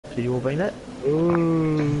Should you all bang that?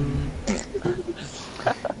 Ooh.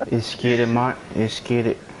 Lesssgeettiit, mate.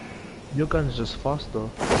 Lesssgeettiit. Your gun's just faster.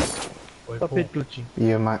 Stop head glitching.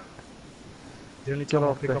 Yeah, mate. The only time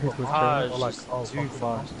I pick up a Ah, or like, it's oh, too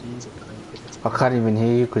fast. I can't even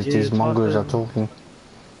hear you because Yeah, these it's mongrels are faster. talking.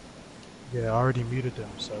 Yeah, I already muted them,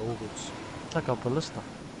 so all good. It's like a ballista.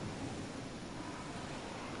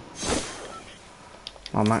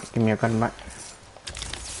 Oh, mate, give me a gun, mate.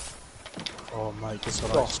 Oh, mate, guess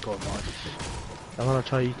what I just got, mate? I'm gonna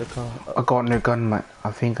try to eat the car. I got no gun, mate.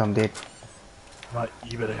 I think I'm dead. Mate,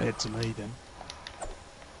 you better head to me then.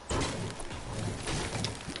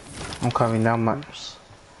 I'm coming down, mate. Oops.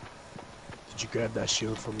 Did you grab that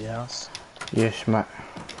shield from your house? Yes, mate.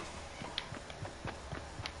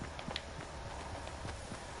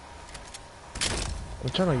 I'm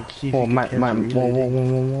trying to see if Whoa, you can mate, catch mate. me Whoa, whoa,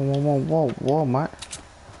 reloading. whoa, mate.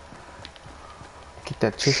 Get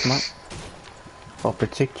that chest, mate. I'll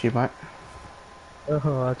protect you, mate.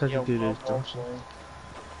 Oh, I thought you did this, Johnson.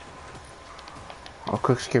 I'll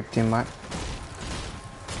quick skip you, mate.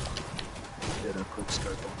 Yeah, that quick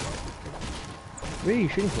scope on. Where are you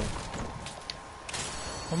shooting from?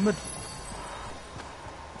 I'm mid.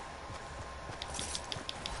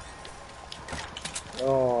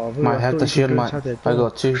 Oh, Mate, have the shield, mate. I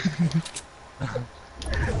got two.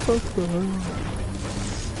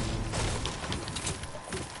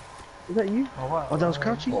 Is that you? Oh, wow. Oh, that was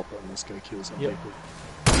crouching? Oh, let's go kill some Yep. people.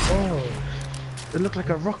 Oh, it looked like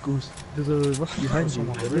a rock. There's a rock behind you.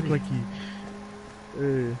 It looked like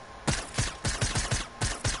you.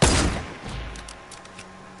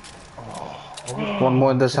 One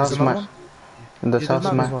more in this house, another mate. one? In this house,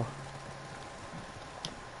 mate.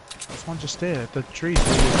 There's one just there, the trees.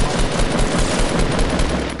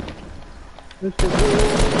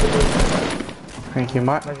 Thank you,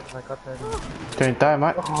 mate. Don't die,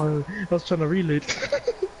 mate. Oh, I was trying to reload.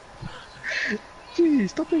 Gee,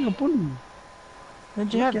 stop being a bully.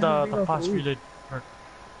 Did you have the fast reload?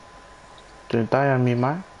 Don't die on me,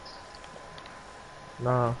 mate.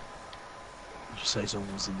 Nah. Did you say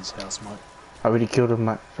someone was in this house, mate? I already killed him,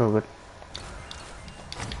 mate. So good.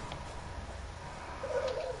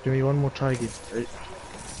 Give me one more try again.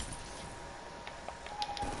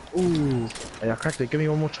 Ooh. Hey, I cracked it. Give me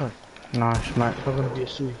one more try. Nice, mate. It's not gonna be a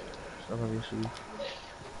sui. It's not gonna be a sui.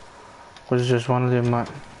 Was just one of them, mate.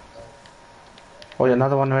 Oh, yeah,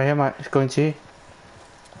 another one right here, mate. It's going to you.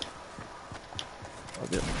 Oh,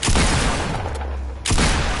 yeah.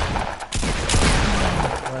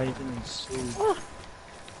 Why you didn't see?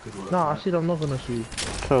 Good work. Nah, I said I'm not gonna sui.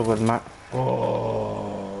 So good, mate.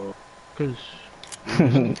 Oh. Cause...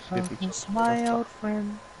 My old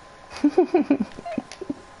friend.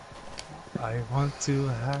 I want to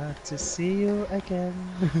have to see you again.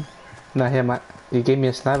 Nah, here, mate. You gave me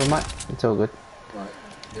a sniper, mate. It's all good. Right,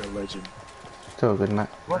 you're a legend. It's all good, mate.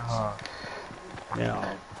 What?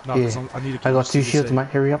 Now, no, Yeah. 'cause I need to. I got two shields, mate.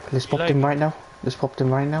 Hurry up. Let's pop them right now. Let's pop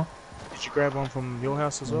them right now. Did you grab one from your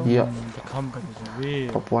house as well? Yeah. The comeback is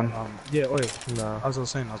real. Pop one. Yeah. Oh, Nah. as I was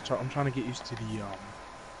saying, I'm trying to get used to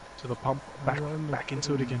the pump back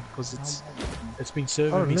into it again because it's been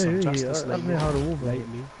serving me some justice I don't know lately. how to wall break.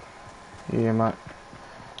 Lately. Yeah, mate.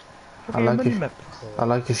 I Okay, like mini it. map. I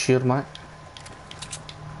like your shield, mate.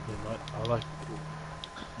 Yeah, mate, I like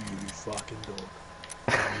you fucking dog.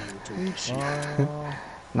 You talking shit.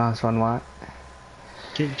 Nice one, mate.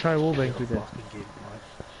 Can you try wall break with that? Fucking get it,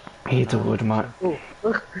 mate. It's all good, mate. Oh,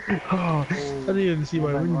 I didn't even see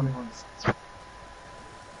my wing.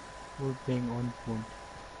 We're being on point.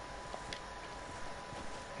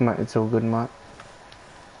 Mate, it's all good, mate.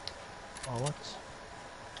 Oh, what?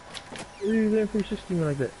 You didn't 360 me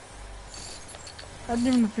like that. I didn't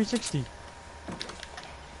even 360.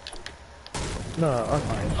 No, I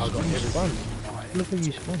got spun. Look how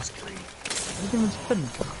you spun. I didn't even spin.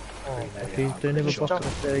 Okay, don't ever bust it up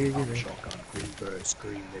there again. Shotgun, green burst,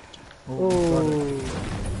 green medkit. Oh.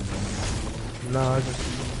 Nah, I just...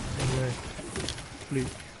 Flew.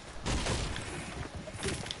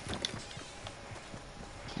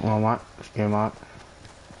 Oh, mate. Let's go, mate.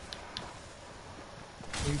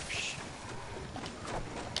 Oops.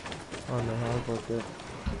 Oh no, how about that?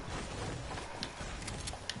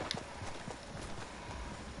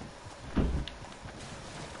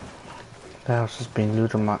 The house has been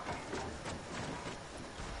looted, mate.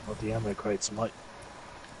 Oh, the ammo crates, mate.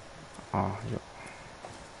 Oh, yeah.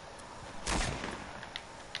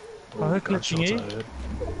 Oh, they're glitching, Gunshots, eh? I heard.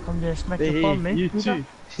 Come there, smack the Hey, bomb, man. you too.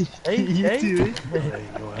 Hey, You hey. too, eh? Hey,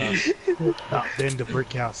 your house. Nah, then the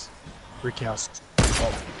brick house. Brick house.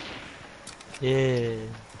 Oh, Yeah.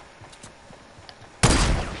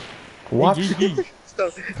 What? Hey,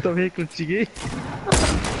 Stop heckling, Chiggy.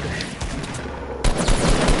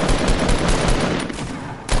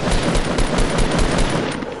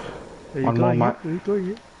 Are you One more, going mate. in? Are you going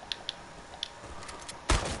in?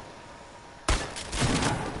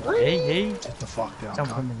 Hey, Get the fuck down, jump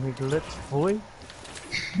cunt. on the glitch, boy.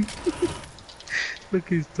 Look,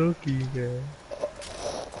 he's talking, man.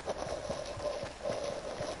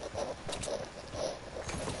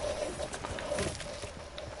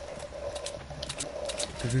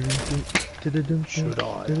 Should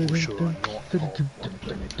I or should I not hold on to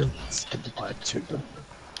the guns? I have two.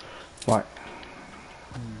 Right.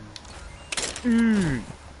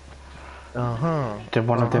 Uh-huh. Did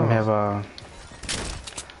one of them have a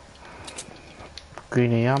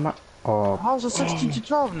green armor? Or How's a 16 to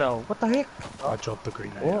 12 now? What the heck? I dropped the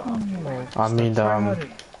green What? AR. I mean the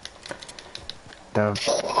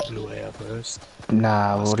Blue AR first.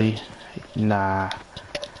 nah, Woody. Nah.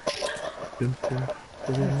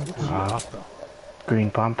 After. Green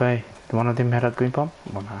pump, eh? One of them had a green pump?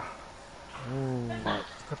 Well, nah. Oh,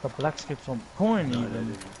 it's got the black skips on point No, they even.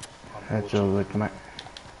 didn't. That's all good, mate.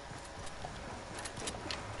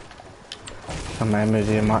 Some ammo's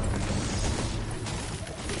here, mate.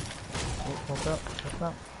 What's up? What's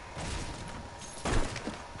up?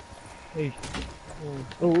 Hey.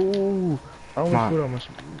 Oh, I almost Mate. put on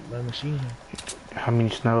my machine gun. How many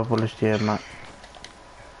sniper bullets do you have, mate?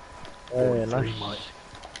 Oh, Three, nice. mate.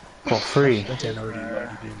 For free? 10 already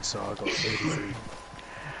loaded in, so I got 33.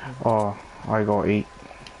 Oh, I got 8.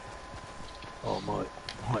 Oh, mate.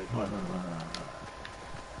 Mate.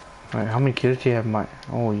 Right, how many kills do you have, mate?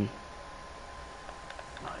 Oh, you...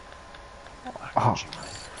 Oh,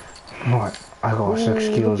 right, I got 6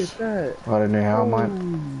 Look kills. at that. I don't know how, mate.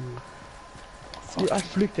 Dude, I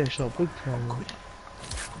flicked that shot big time.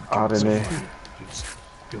 I don't know.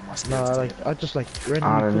 Nah, I just like I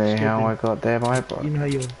randomly don't know how I quickscoping. got there, mate, but... You know how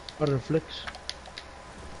your button flicks?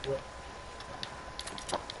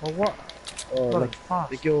 Well, what? Oh, What like, a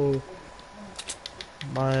fast. like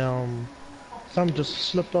my thumb just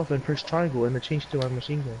slipped off and pressed triangle and it changed to my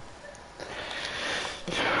machine gun.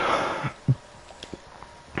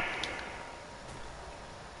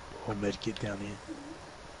 Or medkit down here.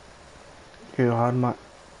 Too hard, mate.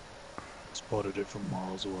 Spotted it from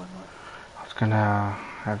miles away, mate. I was gonna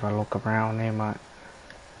have a look around there, mate.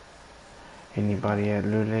 Anybody at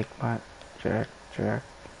Lulik, mate? Jack.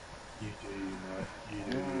 You do, mate. You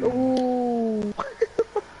do. Ooh!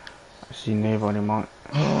 I see nobody, mate.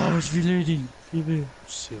 Oh, it's reloading. People.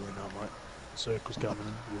 Silly no, mate. Circle's coming.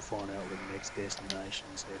 We'll find out where the next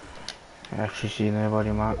destination's headed. I actually see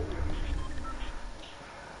nobody, mate.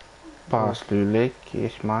 Past Lulik,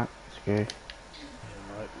 yes, mate. Let's go. Yeah,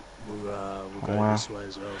 mate. We'll go Wow. this way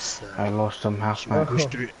as well. So I lost some health, should we mate. push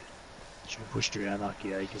through? Should we push through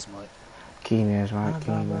Anarchy Acres, mate? Keeners, mate.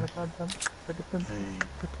 Keeners.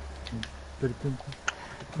 Hey.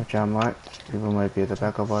 Watch out, mate. People might be at the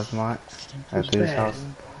back of us, mate. At this house.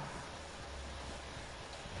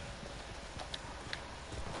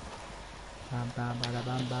 Bam, bam, bada,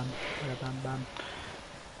 bam, bam, bada, bam, bam.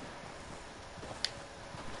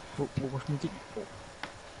 What was music?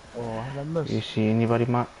 Oh, I missed. You see anybody,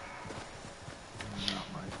 mate? No,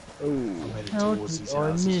 mate. Oh. I'm heading How towards did these I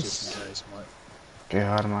houses miss? just in case, mate. Go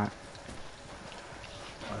hard, mate.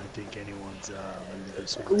 I don't think anyone's moved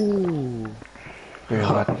this way. Ooh! Go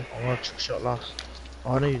hard. I want a trick shot last.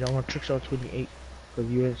 Oh no, you don't want trick shot 28.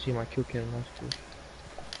 Because you didn't see my kill cam last year.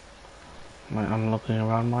 Mate, I'm looking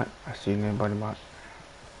around, mate. I see nobody, mate.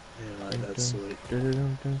 Yeah, mate, that's sweet.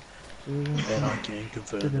 Dun-dun-dun-dun. And I can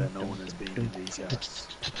confirm that no one has been in these houses.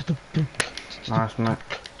 Nice, mate.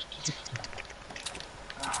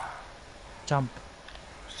 Jump.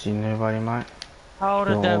 See nobody, mate. How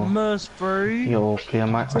did that Yo. miss, bro? You're all clear,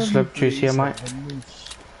 mate. I slipped juice here, mate.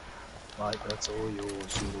 Mate, that's all yours.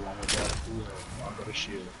 You're the one without a full health. I've got a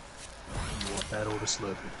shield. You want that or the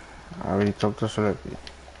slurpee? I already took the slurpee.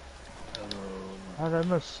 How did I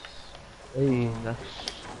miss? Hey, that's...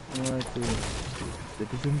 Right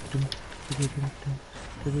there.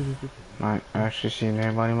 Mate, I actually see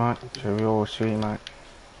nobody, mate. So we all sweet, mate.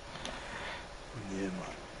 Yeah, mate.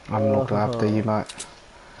 I'm looking after you, mate.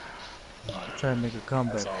 Try and make a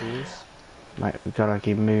comeback, That's all. please. Mate, we gotta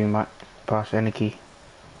keep moving, mate. Past Anarchy.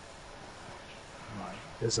 Mate,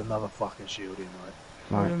 there's another fucking shield here, mate.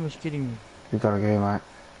 Why Mate, am I kidding me? we gotta go, mate.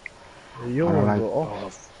 Your I don't one like- go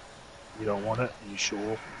off. Oh, you don't want it? Are you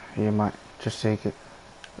sure? Yeah, mate. Just take it.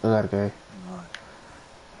 We gotta go.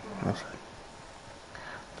 No.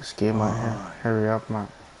 Let's go, mate. Alright. Hurry up, mate.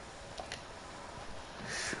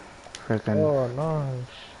 Freaking. Oh, nice.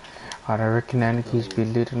 I don't reckon Anarchy's be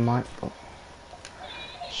little, mate, but.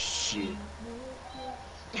 Shit.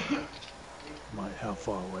 Mate, how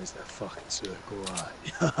far away is that fucking circle,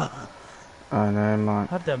 right? I know, mate.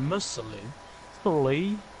 How'd that miss, Salim?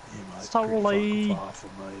 Silly. Sully. Far from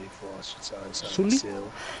me, if I should say so. Sully?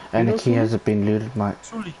 And the know key Sully? hasn't been looted, mate.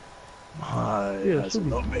 Sully. Yeah, Has Sully.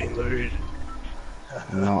 not been looted.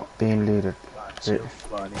 Not being looted. You're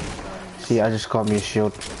funny. See, I just got me a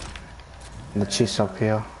shield. And the chest up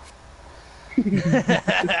here.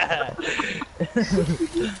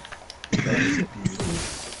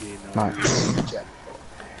 Mate.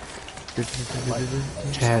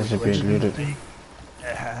 It hasn't been looted.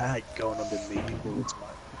 Going on the medium bullets,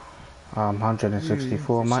 mate.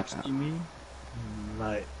 164, mate. 60 me.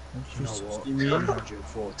 Mate, you know what? 60 me.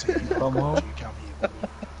 114. Come on. You come here,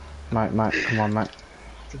 mate. Mate, come on, mate.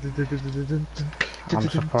 I'm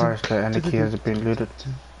surprised that any key hasn't been looted.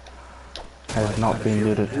 Has not been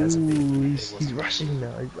looted. Ooh, he's rushing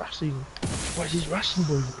now, he's rushing. Boys, he's rushing,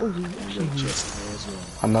 boys. Boys, he's rushing.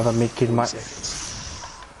 Another mid kid, mate.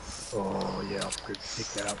 Oh, yeah, I'll pick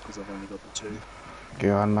that up because I've only got the 2.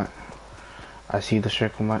 Go on, mate. I see the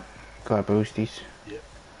circle, mate. Gotta boost these. Yep.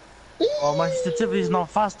 Oh, my sensitivity's not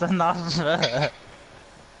fast enough.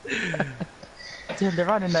 Dude, they're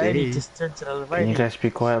running the 80, just turn to the right. Can you guys be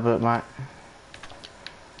quiet a bit, mate?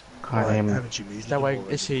 Can't hear me. Haven't you muted That him way,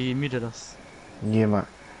 already? she muted us. Yeah, mate.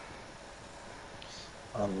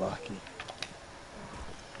 Unlucky.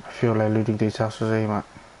 I feel like looting these houses here, mate.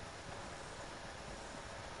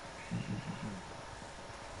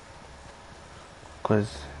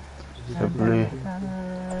 Cause the blue.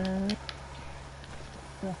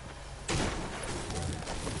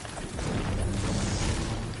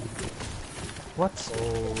 What?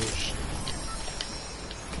 Oh, shit.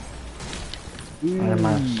 Yeah,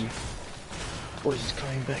 mate. Boys, he's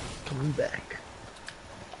coming back, coming back.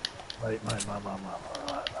 Mate.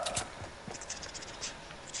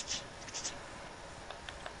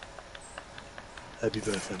 Happy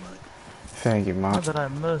birthday, mate. Thank you, What mate. did I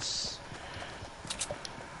miss?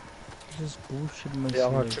 This is bullshit, man. Yeah,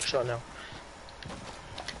 I'm gonna trick shot now.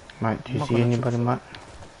 Mate, do you I'm not see gonna anybody, mate?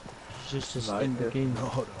 Just Mate, in the game.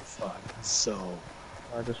 not a fucking soul.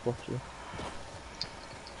 I just watch you.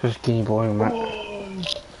 Just skinny boy, mate.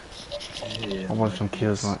 Yeah, I want mate, some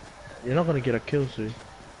kills, mate. You're not gonna get a kill, soon.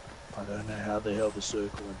 I don't know how the hell the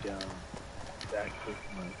circle went down that quick,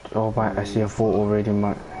 mate. Oh, mate, I see a vault already,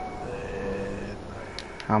 mate. Mate.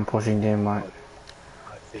 I'm pushing them, mate.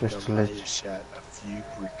 I think Just I to may let have shot a few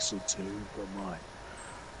bricks or 2, but mate.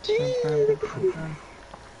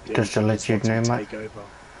 Just to let you once we know, mate. take over.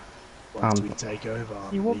 Once we take over,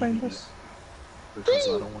 I'm You what, leaving Bangers? it. Because I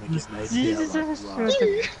don't want to get made out like last.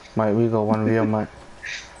 Mate, we got 1v, mate.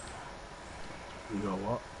 You know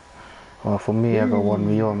what? Well, for me, I got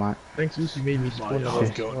 1v, mate. Thanks, Lucy made me Mate, spawn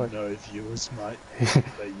I've the got no viewers, mate.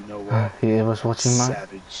 But you know what? He was watching, mate.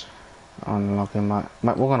 Savage. Unlucky, mate.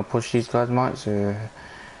 Mate, we're gonna push these guys, mate, so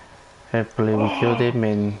hopefully we kill them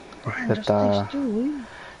and hit the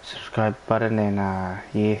subscribe button and yeah,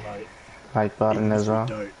 Mate, like button even as well.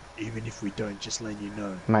 even if we don't, just let you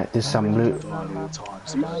know. Mate, there's some loot. Die at all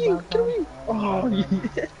times. Oh,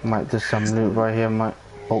 yeah. Mate, there's some loot right here, mate.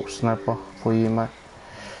 Bolt sniper for you, mate.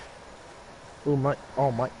 Oh, mate.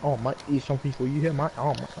 Oh, mate. Oh, mate. Here's something for you here, mate.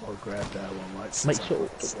 Oh, mate. I'll grab that one, mate. Make sure.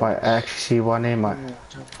 Mate, I actually see one here, mate.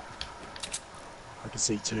 I can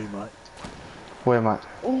see 2, mate. Where, mate?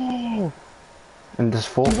 Oh, In this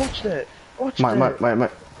vault? watch that. Watch Mate, that.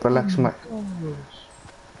 mate. Relax, mate. Oh,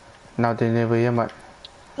 Now they're never here, mate.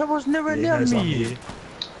 That was never Yeah, near no, me.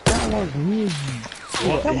 that was near you.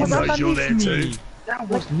 What? That He was knows you're there underneath too? me. That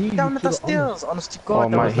was near you. Down at to the stairs. Honest to God, Oh,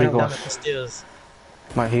 that mate, was he right down goes. at the stairs.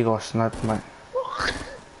 Mate, he got sniped, mate.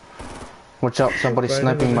 Watch out, somebody's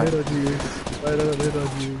sniping, mate. Right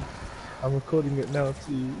on you. I'm recording it now,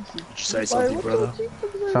 too. Did you say something, brother?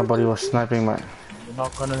 Somebody was sniping, mate. You're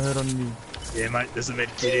not gonna hurt on me. Yeah, mate, there's a med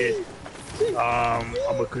kit here. I'm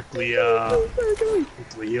gonna quickly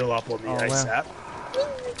heal up on the Oh, wow. ASAP.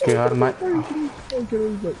 Go hard, mate. And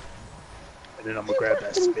then I'm gonna grab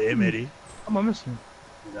that spare medi, I'm a missing.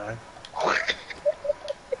 you know.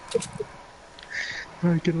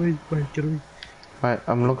 Right, get away, right, get away. Mate,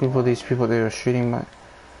 I'm looking for these people they were shooting, mate.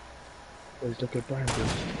 Boys, look at Brian,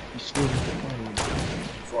 boys. He's still looking at Brian.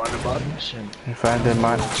 Find a button. Mission. You find them,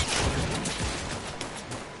 mate.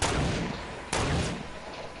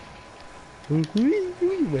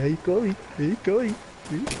 Where are you going? Where are you going?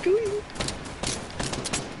 Where are you going?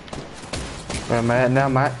 Where am I at now,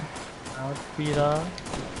 mate? Out, Peter.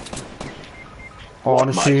 Oh, on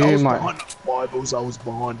Mate, I was mate. behind the Bibles, I was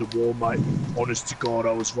behind the wall, mate. Honest to God,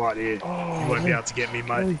 I was right here. Oh, You won't be able to get me, Get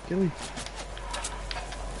mate. away, get away.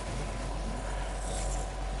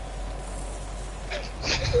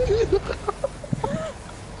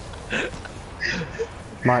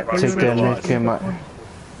 Mate, Right, take so that right. nuke here, mate.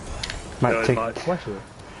 Mate, Go, take... mate. Watch it.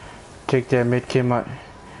 Check their medkit, mate.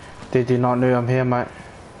 They did not know I'm here, mate.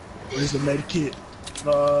 Where's the med kit?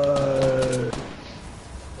 No.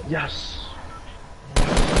 Yes.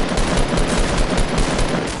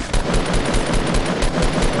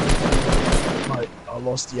 Mate, I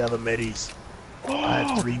lost the other medis. I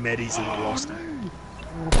had 3 medis and I lost them.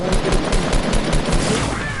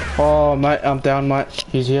 Oh, mate, I'm down, mate.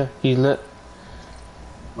 He's here. He's lit.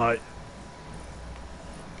 Mate,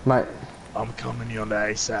 Mate, I'm coming here on the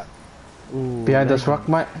ASAP. Ooh, behind this rock,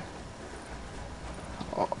 mate.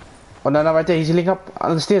 Oh, no, no, right there. He's healing up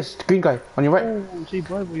on the stairs. The green guy, on your right. Oh, see,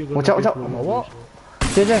 boy, what you gonna Watch out, do watch out. for him? What?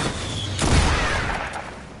 There, there.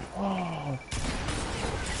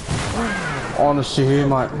 Honestly, who,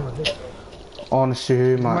 mate? Honestly,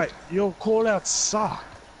 who, mate? Mate, your call outs suck.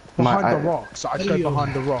 Mate, Behind the rock. So I go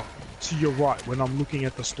behind the rock to your right when I'm looking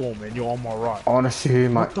at the storm and you're on my right. Honestly, who,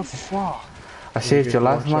 mate? What the fuck? I saved your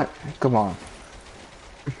life, mate. Come on.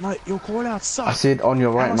 Mate, your call outs suck. I said on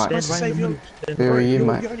your right, How am I mate. supposed to save your... Where are you,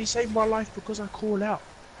 mate? You only saved my life because I call out.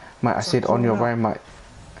 Mate, I said on your right, mate.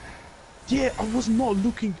 Yeah, I was not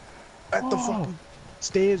looking at the fucking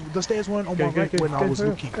stairs. The stairs weren't on my right when I was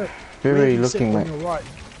looking. Where were you looking, on mate? your right?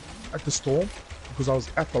 At the storm, because I was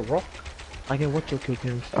at the rock. I can watch your kill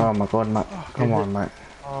cam. Oh my god, mate. Come on, mate.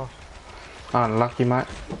 Unlucky, mate.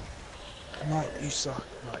 Mate, you suck,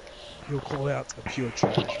 mate. Your call outs are pure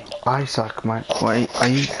trash. I suck, mate. Wait, are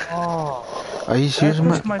you serious, That's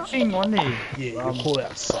mate? my thing, wasn't it? Yeah, your call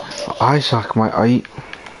outs suck. I suck, mate. Are you...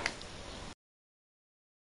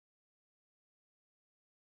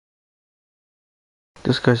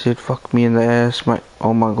 This guy said fuck me in the ass, mate.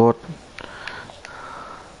 Oh my god.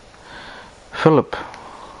 Philip.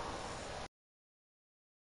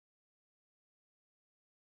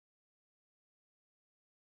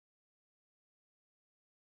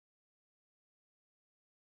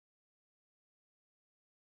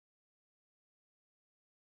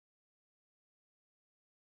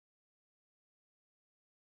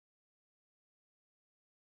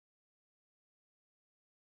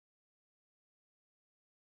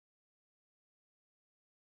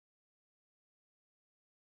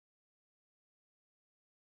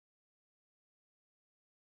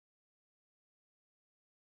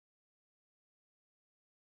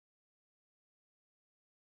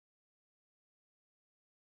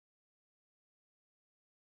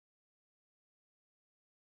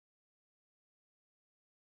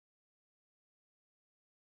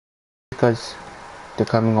 Guys, they're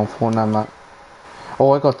coming on phone now, mate.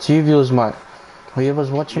 Oh, I got 2 views, mate.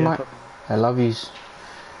 Whoever's watching, mate, I love yous.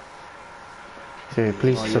 So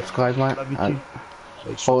please subscribe, mate.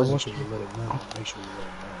 Make sure is you it? let it know. Make sure you let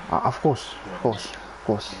it know. Of course.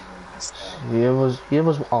 Whoever's,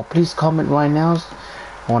 oh, please comment right now.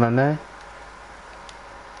 I wanna know.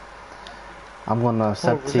 I'm gonna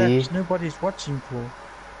sub to you. Nobody's watching, Paul.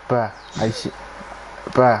 Bruh, I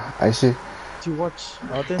see. To watch.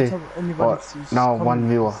 I don't They- have anybody to now comment. 1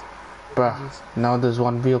 viewer. Bruh, now there's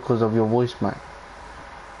 1 viewer because of your voice, mate.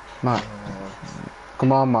 Mate,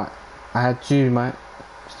 come on, mate. I had 2, mate.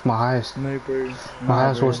 It's my highest. No, bro. My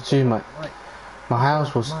highest was 2, mate. My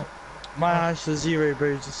highest was... My house was 0,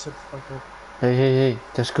 bro. Just shut the fuck up. Hey,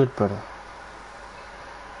 that's good, brother.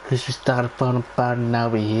 Cause you started putting about now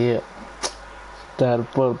we here. Started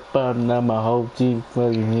putting about now my whole team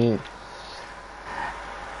fucking here.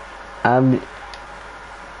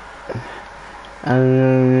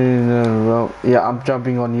 Yeah, I'm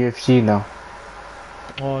jumping on UFC now.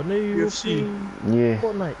 Oh, no, UFC. Yeah,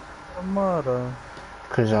 Fortnite. Mother.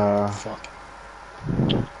 cause Fuck.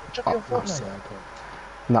 Check your Fortnite.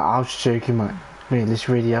 nah, I was joking, mate. Mate, let's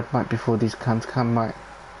ready up, mate, before these cunts come, mate.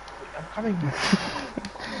 I'm coming. Why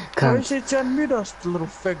Cunts. is it turn mid us, the little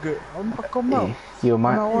faggot? I'm not come out. Yo, I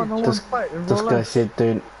mate. want fight in This real guy life. said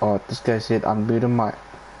don't. Oh, this guy said unmute him, mate.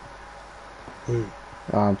 Who?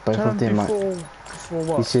 Both of them, mate. Before He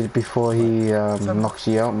what? said before he knocks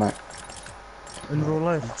you out, mate. In real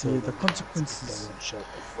life, the consequences. Shut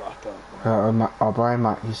the fuck up. Mate, oh, Brian,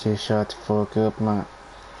 mate, he said shut the fuck up, mate.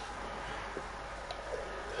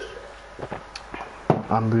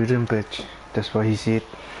 Unmute him, bitch. That's what he said.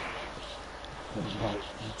 Mate, you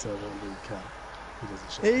tell that little cat. He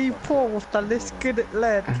doesn't shut Hey, the fuck Paul, with the Lesssgeettiit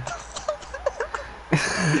Ladddd.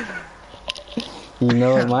 You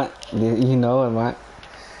know it, mate. You know it, mate.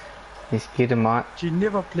 He's kidding, mate. She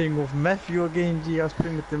never playing with Matthew again, G. I was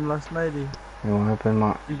playing with him last night, eh? It won't happen,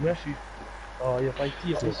 mate. He's Messi. Oh, yeah, fight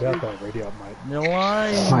here. up. It's about that radio, mate. No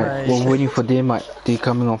lie, Mate, we're waiting for them, mate. They're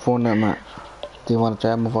coming on Fortnite, mate. They want to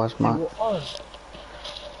jam with us, mate. We're on.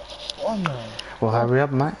 On now. Well, hurry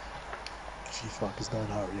up, mate. If you fuckers don't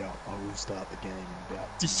hurry up, I will start the game in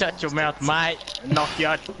about. Just shut your mouth, mate. And knock you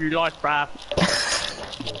out your life, bruv.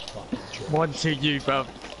 You're fucking trash. 1 to you, bruv.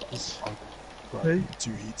 Bro,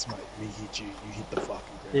 2 hits, mate. Me hit you, you hit the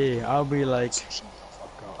fucking ground. Yeah, I'll be like, So shut the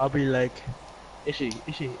fuck up. I'll be like, Ishi,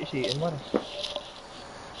 in what?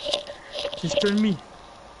 just turn me.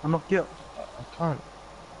 I'll knock you out. I can't.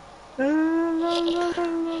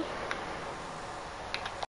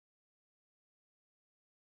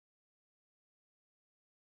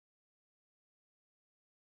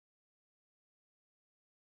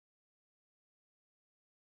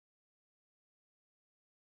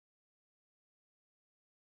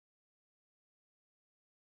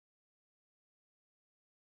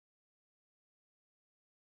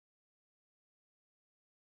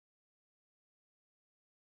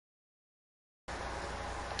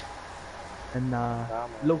 And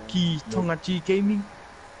low-key Tongachi Gaming.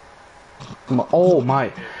 Oh,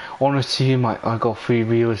 mate. Honestly, mate, I got 3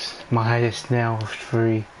 views. My highest now is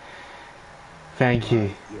 3. Thank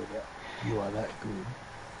you. You are that good.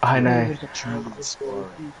 I know. Truly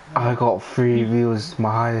inspiring. I got 3 views.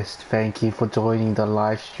 My highest. Thank you for joining the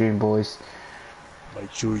live stream, boys.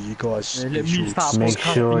 Make sure you guys Let me start Make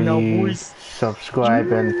sure now, you boys.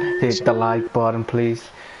 subscribe and hit the like button, please.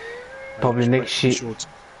 Probably next shit.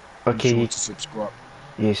 Okay. Be sure to subscribe.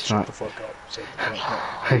 Yes, Shut mate. the fuck up. Shut the fuck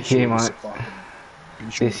up. Okay, mate.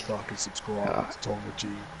 Be sure This- to fucking subscribe to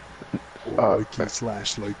Tongachi or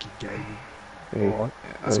Loki/Loki Gaming. Alright?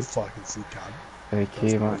 That's a fucking sick cunt.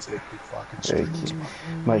 Okay, mate. That's epic fucking streams, mate.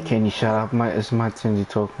 Mate, can you shut up, mate? It's my turn to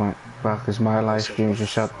talk, mate. Fuck, it's my live stream.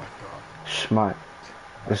 Just shut. Shh, mate.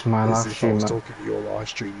 It's my live If I stream, was mate. talking to your live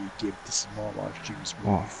stream, you give this is my live stream as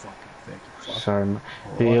well. Oh. You fucking thank you. Fuck. Sorry, mate.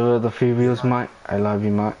 Whoever the 3 views, mate. I love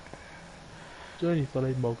you, mate. Journey for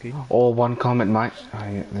like smoking. Or 1 comment, mate. Oh,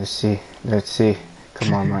 yeah, let's see. Let's see.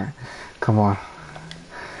 Come on, mate. Come on.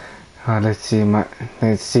 Let's see, mate.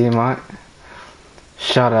 Let's see, mate.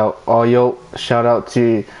 Shout out. Oh, yo. Shout out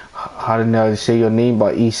to, I don't know how to say your name,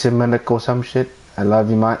 but Isiminik or some shit. I love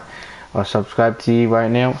you, mate. I'll subscribe to you right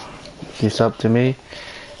now. You sub to me.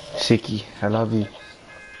 Siki, I love you.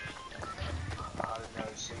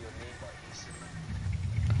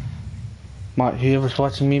 Mate, whoever's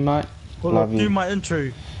watching me, mate. Hold Love up, you. do my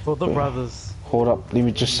intro for the brothers. Hold up, let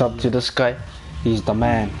me just sub to this guy. He's the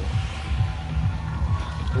man.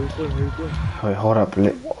 Wait, hold up.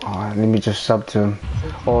 Let me just sub to him.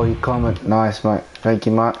 Oh, he comment. Nice, mate. Thank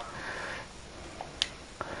you, mate.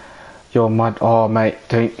 Yo, mate. Oh, mate.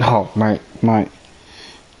 Oh, mate. Mate.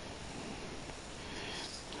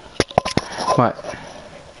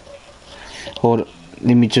 Hold up.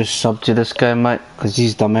 Let me just sub to this guy, mate. Because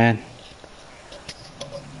he's the man.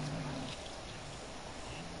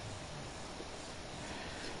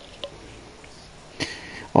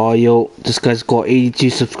 Oh, yo, this guy's got 82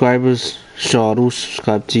 subscribers. So I'll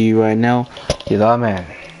subscribe to you right now. You're the man.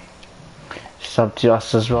 Sub to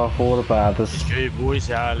us as well for all the brothers. Let's go, boys.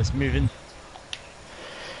 Let's move in.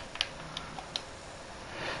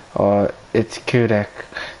 It's Kodak.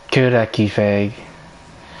 Kodaki fag.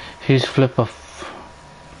 Who's Flipper?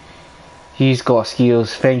 He's got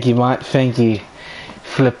skills. Thank you, mate. Thank you.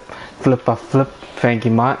 Flipper. Thank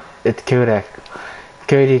you, mate. It's Kodak.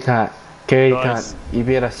 Cody can't. Guys. You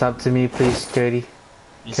better sub to me, please, Cody.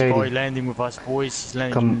 He's Cody. probably landing with us, boys. He's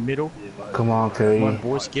landing Come- in the middle. Come on, Cody. Come on,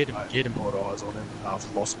 boys. Get him. Got eyes on him.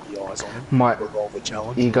 I've lost my eyes on him. Mate, Revolver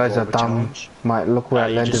challenge. you guys are revolver dumb. challenge. Mate, look where I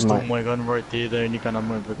You landed, just stole mate. my gun right there. The only gun I'm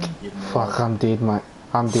going to get him. Fuck, I'm dead, mate.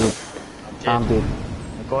 I'm dead. I'm dead.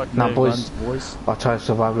 I got Now, no boys. guns, boys. I'll try to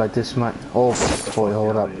survive like this, mate. Oh, boy,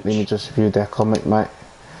 hold up. Let me just view that comment, mate.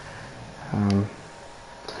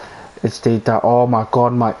 It's Daah. Oh my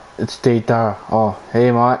god, mate. It's Daah. Oh, hey,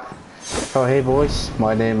 mate. Oh, hey, boys.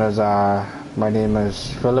 My name is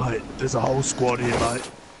Philip. Mate, there's a whole squad here, mate.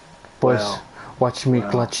 Boys, wow. watch me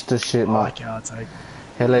clutch this shit, I mate. can't take it.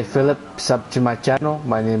 Hello, Philip. Sub to my channel.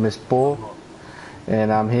 My name is Paul.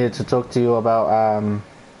 And I'm here to talk to you about,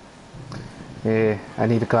 yeah, I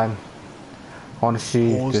need a gun.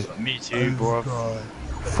 Honestly, Pause. Me too, bro. God.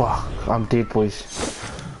 fuck, I'm dead, boys.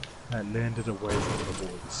 That landed away from the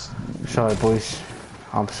boys. Sorry, boys.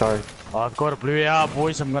 I'm sorry. I've got a blue hour,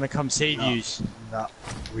 boys. I'm going to come save yous. Nah,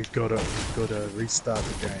 we've got to restart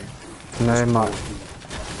the game. No, mate.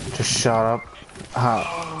 Just shut up.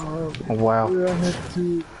 Wow.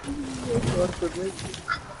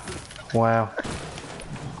 Wow.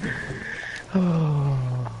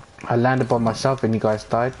 I landed by myself and you guys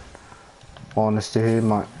died. Honest to who,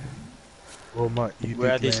 mate? Well, mate, you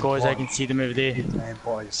Where are did these land guys? I by- can see them over there. You did land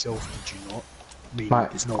by yourself, did you not? Meaning Mate,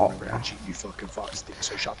 there's no one around you, you fucking fuckstick,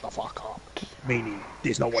 so shut the fuck up. Meaning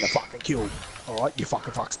there's no one to fucking kill. Alright, you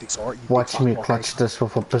fucking fucksticks, alright? Watch me clutch this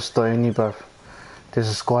with a pistol in you, bruv. There's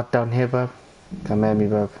a squad down here, bruv. Come at me,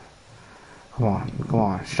 bruv. Come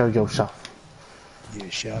on, show yourself. Yeah,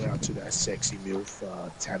 shout out to that sexy MILF,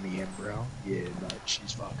 Tammy M. Brown. Yeah, no,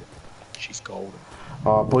 she's golden.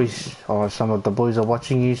 Boys, some of the boys are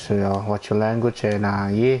watching you, so watch your language and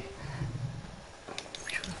yeah.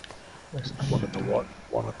 One of the what?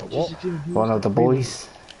 One of the what? One of the boys,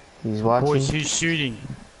 he's watching. Boys, who's shooting?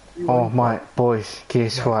 Oh, mate, boys,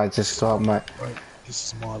 guess what I just got, mate. Right,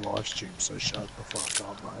 this is my live stream, so shut the fuck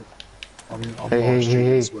up, mate. I'm Hey, live streaming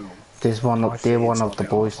hey, as well. there's one of, they're one of the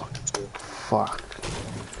boys. Fuck.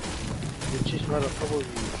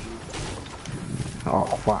 Oh,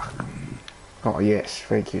 fuck. Oh, yes,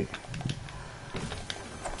 thank you.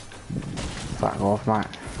 Fuck off, mate.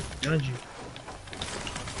 Behind you.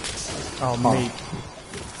 Oh, mate.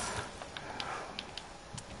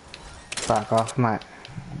 Fuck off, mate.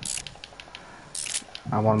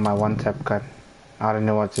 I want my one-tap gun. I don't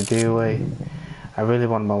know what to do, I really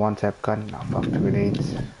want my one-tap gun. No, fuck the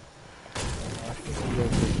grenades.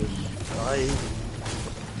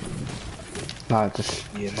 No, just...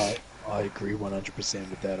 Yeah, mate, I agree 100%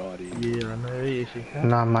 with that idea. Yeah, I know, if you can.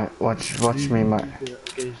 Nah, mate, watch me, mate.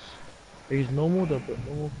 He's normal, though, but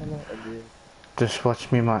normal colour, and then... Just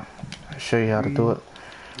watch me, mate. I'll show you how to do it.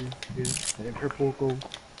 And then purple, gold.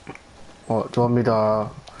 What, do you want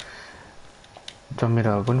me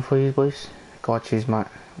to win for you, boys? Got cheese, mate.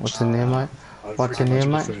 What's in there, mate? What's in there,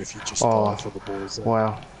 mate? Oh,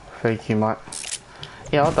 wow. Thank you, mate.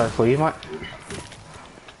 Yeah, I'll die for you, mate.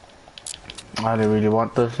 I don't really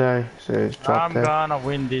want this, so it's dropped there. I'm gonna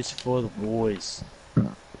win this for the boys.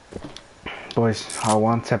 Boys, I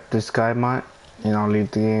one tap this guy, mate, and I'll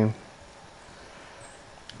leave the game.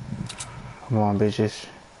 Come on, bitches.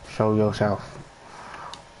 Show yourself.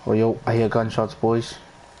 Oh, yo, I hear gunshots, boys.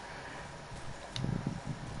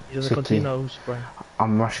 He's in the casinos, bro.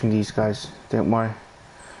 I'm rushing these guys, don't worry.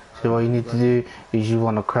 So what you need to do is you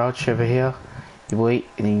want to crouch over here, you wait,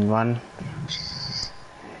 and then you run.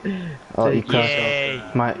 Oh, you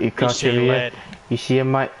crouch, mate, you crouch over here. You see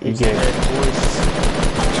him, mate, you get it.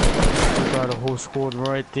 Got a whole squad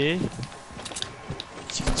right there.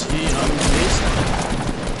 As you can see, I'm this.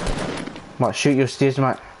 Mate, shoot your stairs,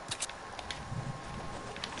 mate.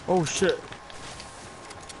 Oh shit.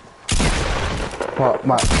 What,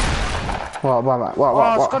 mate? What, mate? What?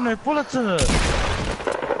 Oh, it's got no bullets in it.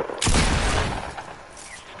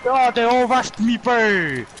 Oh, they all rushed me,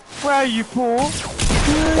 bro. Where are you, Paul?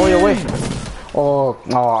 Oh, you're away. Oh,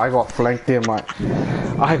 I got flanked there, mate.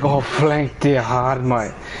 I got flanked there hard,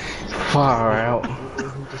 mate. Far out.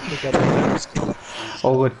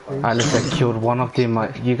 Oh, good. At least I killed one of them,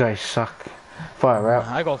 mate. You guys suck. Far out.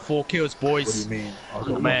 I got 4 kills, boys. What do you mean? I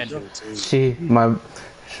got Man. one kill too. See,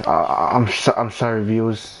 I'm sorry,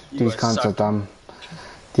 viewers. These kinds are dumb.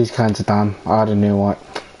 These kinds are dumb. I don't know what.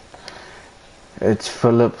 It's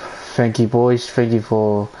Philip. Thank you, boys. Thank you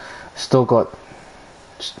for. I still got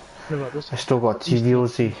 2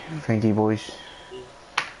 viewers here. Thank you, boys.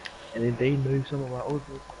 And then they know some of my old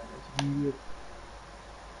videos.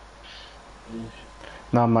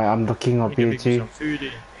 No, mate, I'm the king of beer too.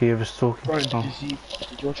 Whoever's talking. Brian, did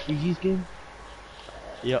you watch Fiji's game?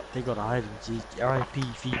 Yep, they got a hide and G. RIP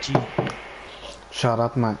Fiji. Shut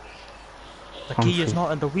up, mate. The key is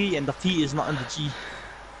not in the V and the P is not in the G.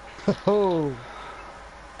 Oh.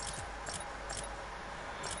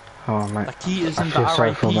 Oh, mate. The key is I in the feel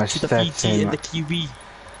sorry for my RIP to the stats Fiji here, and the mate. Kiwi.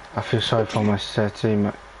 I feel sorry for my stats here,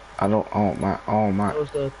 mate. I don't. Oh, mate. Oh, mate. That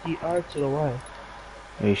was the TR to the Y.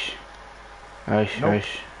 Ish. Ish, Nope.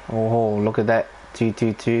 ish. Oh, look at that.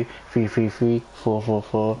 222, 333,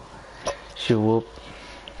 444. Shoo whoop.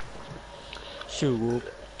 Shoo whoop.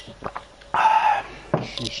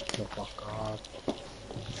 Shish the fuck up.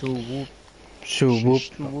 Shoo whoop. Shoo whoop.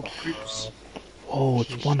 Shoo whoop creeps. Oh,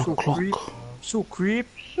 it's 1 o'clock. So creep.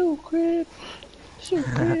 So creep. So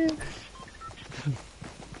creep.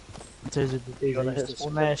 Says it They gonna used hit to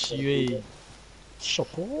smash you, eh?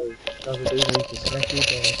 Support? The other day they used to smack you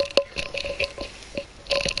down.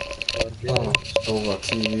 Oh, still got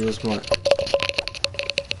 2 views, mate.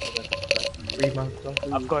 3 months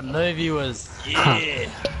after I've got no viewers. Yeah.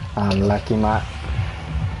 I'm lucky, mate.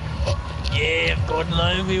 Yeah, I've got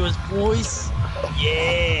no viewers, boys.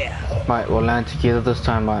 Yeah. Mate, we'll land together this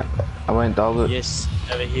time, mate. I won't dog it. Yes,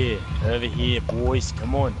 over here, boys.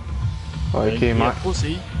 Come on. Okay, Don't be a mate.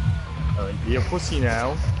 pussy. Don't be a pussy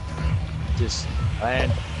now. Just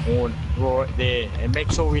land on right there and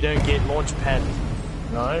make sure we don't get launch pad.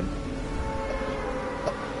 No?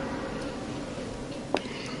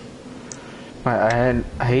 Mate,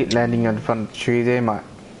 I hate landing in front of the tree there, mate.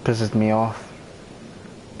 Pisses me off.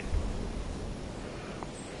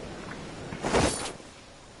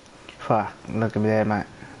 Fuck, look at me there, mate.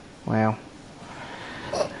 Wow.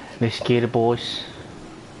 Let's get it, boys.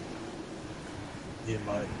 Yeah,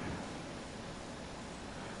 mate.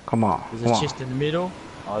 Come on, There's come a on. chest in the middle.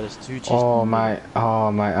 Oh, there's 2 chests. Oh, in the middle. mate.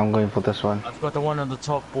 Oh, mate. I'm going for this one. I've got the one on the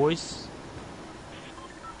top, boys.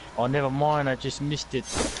 Oh, never mind. I just missed it.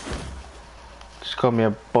 Just got me a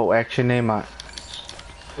bolt action there, mate.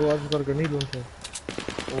 Oh, I just got a grenade launcher.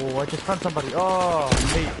 Oh, I just found somebody. Oh,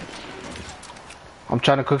 mate. I'm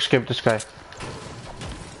trying to quickscope this guy.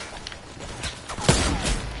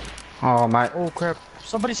 Oh, mate. Oh, crap.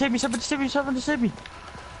 Somebody save me. Somebody save me. Somebody save me.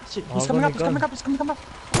 He's I've coming got up. a He's coming gun. up. He's coming up.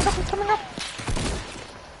 He's coming up.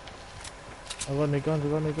 I got no guns, I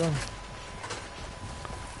got no guns.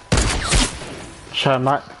 Sure,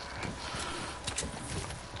 mate.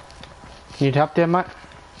 Need help there, mate?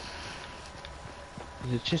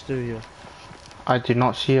 There's a chest over here. I did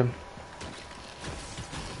not see him.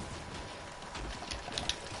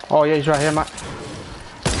 Oh, yeah, he's right here, mate.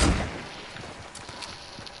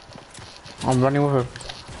 I'm running with him.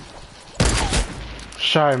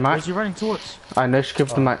 Sorry, mate. Where's he running towards? I no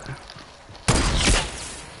skipped him, mate.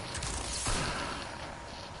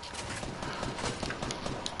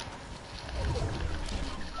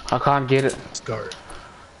 I can't get it. Let's go.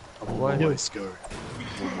 I'm on my way, let's go.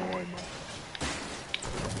 I'm on my way, mate.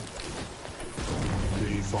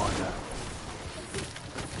 Do you find that?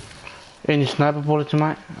 Any sniper bullets,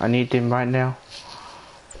 mate? I need them right now.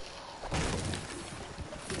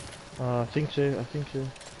 I think so, I think so.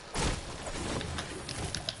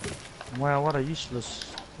 Wow, what a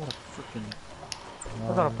useless. What a freaking.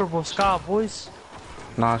 I got a purple scar, boys.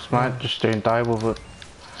 Nice, mate. Just don't die with it.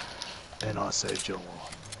 And I saved your life.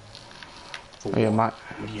 For Yeah, what?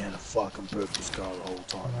 mate. When you had a fucking purple scar the whole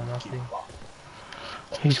time. No, you nothing. give up.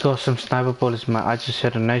 He's got some sniper bullets, mate. I just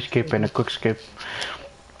had a no scope and a quick scope.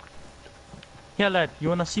 Here, lad, you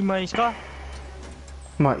wanna see my scar?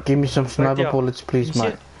 Mate, give me some sniper there. bullets, please, You see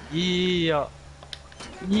mate. it? Yeah.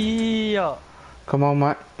 Yeah. Come on,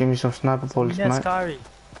 mate. Give me some sniper bullets, That's mate. scary.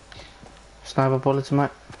 Sniper bullets, mate.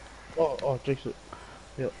 Oh, Jake's it.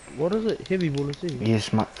 Yeah, what is it? Heavy bullets, eh?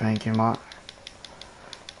 Yes, mate. Thank you, mate.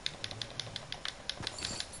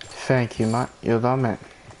 Thank you, mate. You're done, mate.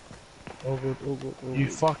 All good, all good, all You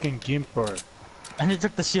good. fucking gimp, bro. And he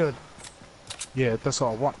took the shield. Yeah, that's what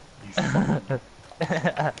I want. You fucking...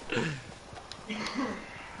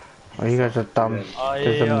 Oh, you guys are dumb. Oh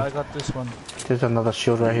There's, yeah, I got this one. there's another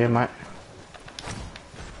shield right here, mate.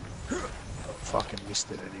 I fucking missed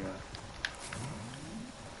it anyway.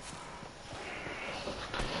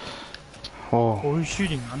 Oh, Oh, who's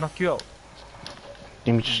shooting? I'll knock you out.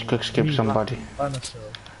 let me just quick skip somebody. Dinosaur.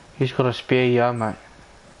 He's got a spare, yeah, mate.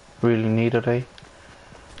 Really need it, eh?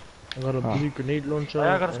 I got a blue grenade launcher.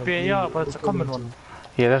 I got a and spare, blue yeah, but it's a common launcher. one.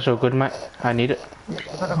 Yeah, that's all good, mate. I need it.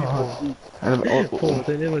 Oh, Oh,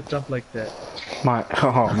 they never jump like that. mate.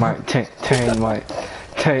 Oh, mate. Tain, mate.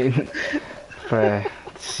 Tain. Bruh.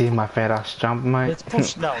 See my fat ass jump, mate. Let's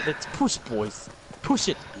push now. Let's push, boys. Push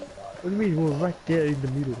it. What do you mean? We're right there in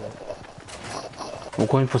the middle, man. We're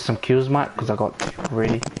going for some kills, mate, because I got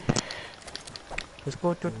ready. Let's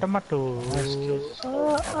go to tomato.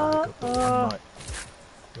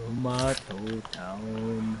 Tomato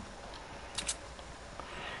town.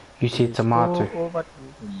 You see tomato. Go over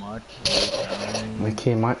to tomato town.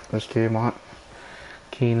 Okay, mate. Let's go, mate.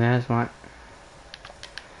 Keen as, mate.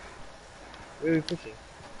 Where are we pushing?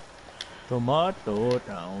 Tomato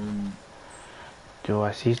town. Do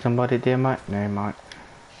I see somebody there, mate? No, mate.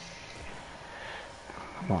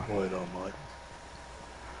 Come on. Wait on, mate.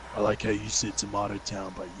 I like how you said Tomato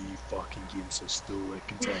Town, but you fucking gimps are still at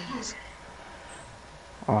containers.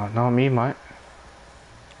 Oh, not me, mate.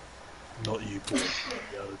 Not you, Paul.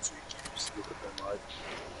 The other two gimps. Look at them,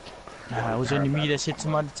 mate. Nah, it was only me that said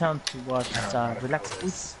tomato town to relax,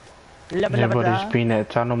 boys. Blah, blah, blah, Everybody's blah. been at a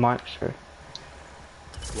tunnel, mate, so.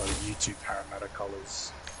 Bloody YouTube Parramatta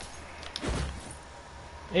colours.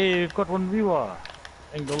 Hey, we've got one viewer.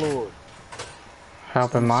 Thank the Lord.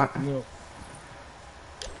 Helping, mate. No,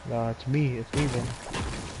 Nah, it's me, man.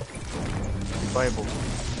 Bible.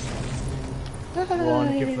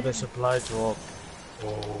 One give for the supply drop. Oh,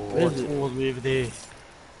 Where's what's it? all the way over there?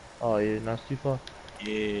 Oh, yeah, not too far.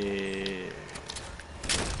 Yeah.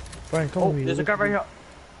 Brian, come Oh, with me. there's a look guy at right me. here.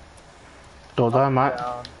 Don't die, mate.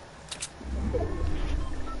 Down.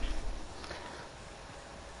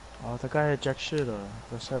 Oh, the guy had jack shit,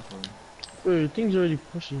 that's happening. Wait, the thing's already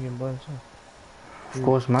pushing him by himself. Of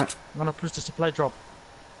course, mate. I'm gonna push the supply drop.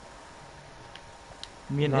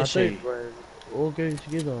 Me and Nah, Ishay. don't, bro. All go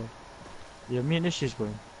together. Yeah, me and Ishay's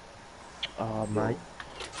going. Ah, mate.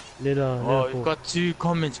 Later, Oh, later, we've got 2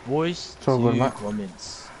 comments, boys. So good, 2 mate.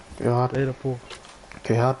 comments. Go hard. later, Paul.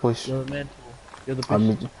 Go hard, boys. You're the man, Paul. You're the I'll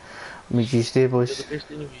best. meet you stay, You're boys. the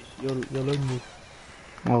best anyways. You're lonely.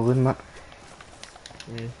 All good, mate.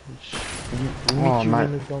 Yeah. We'll Oh, meet you mate.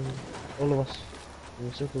 when it's all of us.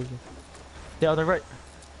 We'll circle you. Yeah, on the right.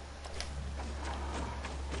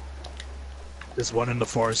 There's one in the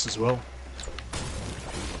forest as well.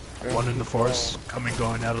 One in the forest,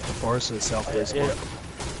 going out of the forest to the southwest. Yeah.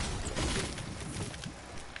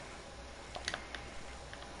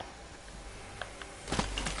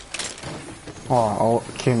 Oh,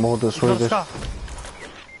 I came all this way. This.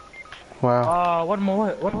 Wow. One more.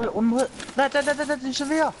 One more. That,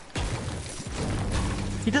 Shavia.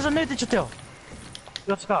 He doesn't know that you tell. You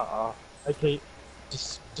got Scar. Okay.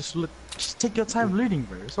 Just look. Just take your time looting,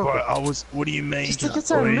 bro. It's okay. Right, what do you mean? Just take your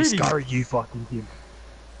time Oi, looting. Scurry, you fucking him.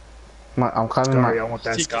 Mate, I'm coming, Scurry, mate. I want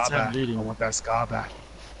that Take your scar time back. looting. I want that scar back.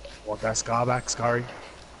 I want that scar back, Scurry.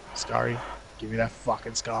 Scurry, give me that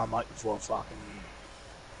fucking scar, mate, before I fucking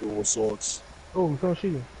do all sorts. Oh, we can't shoot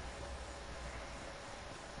you.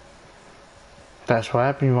 That's what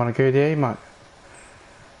happened. You want to go there, mate?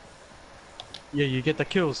 Yeah, you get the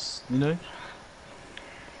kills, you know?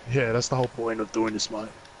 Yeah, that's the whole point of doing this, mate.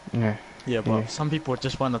 Yeah. Yeah, but Yeah. some people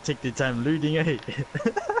just want to take their time looting, eh?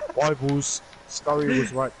 Bibles, Scurry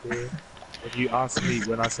was right there. When you asked me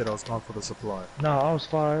when I said I was going for the supply. Nah, I was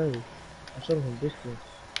far away. I shot him from distance.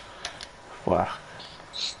 Wow.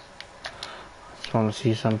 Just want to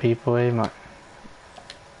see some people, eh, mate?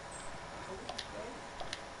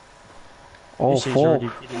 Oh, This is already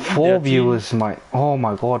getting four in there, viewers, mate. Oh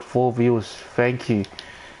my god, 4 viewers. Thank you.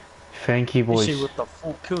 Thank you, boys. Especially with the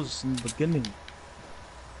 4 kills in the beginning.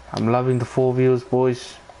 I'm loving the 4 viewers,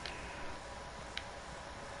 boys.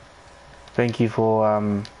 Thank you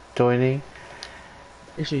for joining.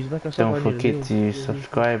 Issues like I said, Don't forget to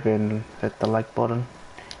subscribe and hit the like button.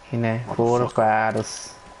 You know, for the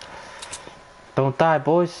battles. Don't die,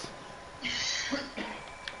 boys.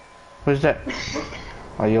 Where's that?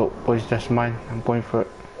 Oh, yo, boys, that's mine. I'm going for it.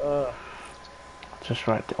 Just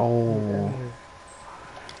right there. Oh.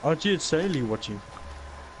 Oh, gee, it's Saley watching.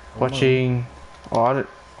 Watching. Oh, I don't.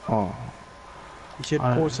 Oh. He said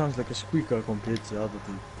I- Paul sounds like a squeaker compared to the other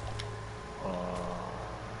dude.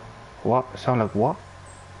 What? Sound like what?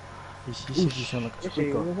 He said you sound like a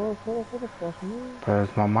squeaker. But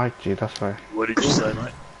it's my mic, G, that's right. What did you say,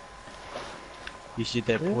 mate? He said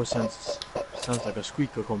that Paul sounds like a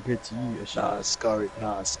squeaker compared to you. Scurry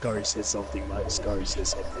said something, mate. Scurry said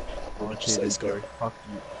something. What did you say, Scurry? Fuck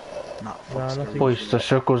you. Nah, fuck Nah, Scurry. nothing. Boys, the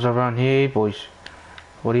circle's around here, boys.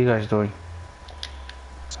 What are you guys doing?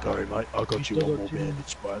 Scurry, mate. I got you one more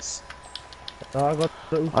bandage, boys. Nah,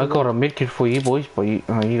 I got a medkit for you, boys, but you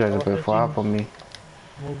guys are a bit far from me.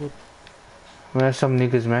 Where's some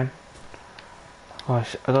niggas, man?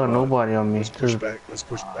 Gosh, I got nobody on me. Let's push back. Let's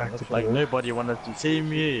push back. Looks like nobody wanted to see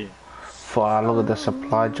me. Fuck, look at the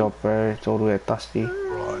supply drop, bro. It's all the way dusty.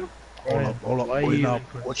 Right. Hold up. Why Oi, you now,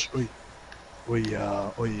 even- watch. Oi,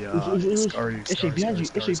 Scurry. Issue behind you.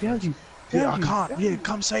 Issue behind you. Yeah, I can't. Yeah,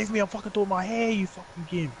 come save me. I'm fucking doing my hair, you fucking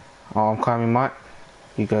game. Oh, I'm coming, mate.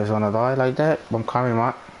 You guys wanna die like that? I'm coming,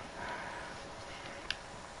 mate.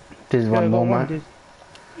 There's one more, mate.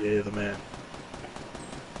 Yeah, the man.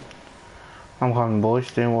 I'm coming,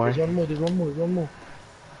 boys. Don't worry. There's one more.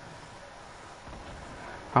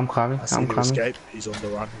 I'm coming. I see I'm him coming. escape. He's on the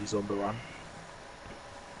run.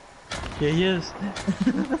 Yeah, he is.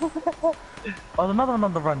 Oh, another one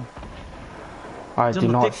on the run. I He's do on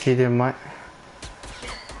the not dick. see them, mate.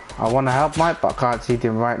 I wanna help, mate, but I can't see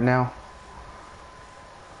them right now.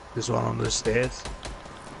 There's one on the stairs.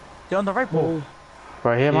 They're on the right, Paul.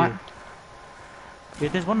 Right here, Yeah. mate. Yeah,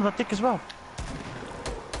 there's one on the dick as well.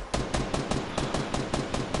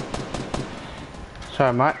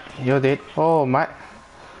 Sorry, mate. You're dead. Oh, mate.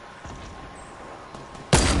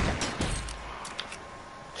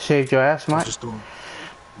 Saved your ass, mate. Just doing.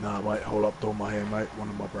 Nah, mate, hold up, doing my hair, mate. One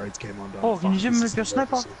of my braids came undone. Oh, can you Fuck, zoom this with is your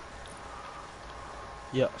sniper? emergency.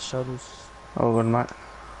 Yeah, shadows. Oh, good, mate.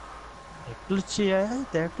 They're glitchy, eh?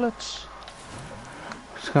 They're glitch.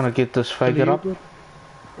 Just gonna get this faggot up.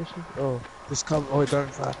 Oh. Just come. Oh,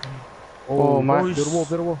 don't fucking. Oh, mate. boys.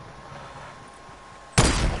 Better wall.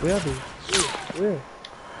 Where are they? Where?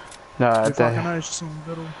 Nah, You fucking there. know, it's just on the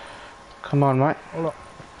middle. Come on, mate. Hold up.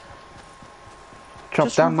 Drop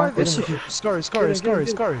Just down, revive mate. it. Scurry. Get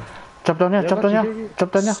him. Drop down here. Yeah, Drop got down you, here. got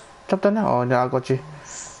Drop down here. Drop down here. Oh, no, I got you.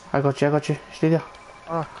 I got you. Stay there.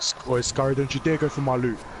 Oi, Scurry, don't you dare go for my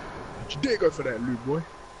loot. Don't you dare go for that loot, boy.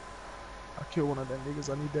 I killed one of them niggas.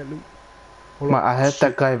 I need that loot. Mate, I hit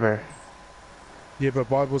that guy, bro. Yeah, but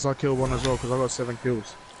Bibles, I killed one as well because I got 7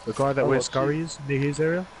 kills. The guy that I where got Scurry is near his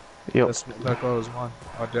area. Yo. That guy was mine.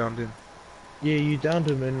 I downed him. Yeah, you downed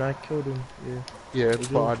him and I killed him. Yeah. Yeah, He's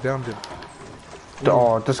but all- I downed him.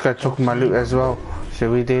 Oh, this guy took my loot as well.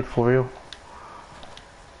 So we did for real.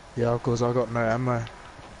 Yeah, because I got no ammo.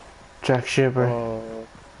 Jack shit, bro.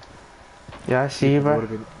 Yeah, I see you, bro. Would've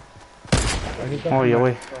been- Oh, your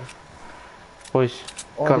way. Boys,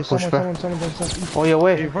 Oh, gotta there's push back. someone down southeast. Oh, your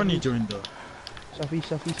Hey, way. Ronnie joined though.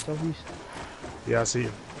 Southeast. Yeah, I see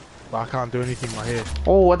him. But I can't do anything in my head.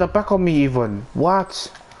 Oh, at the back of me even.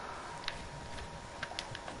 What?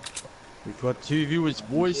 We've got 2 viewers,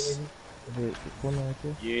 boys. Is it the corner right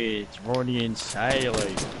there? Yeah, it's Ronnie and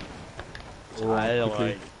Saley.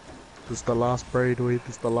 Quickly. This is the last braid, wait.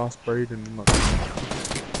 This is the last braid and like...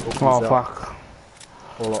 Oh, fuck.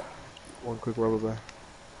 Hold up. One quick rubber band.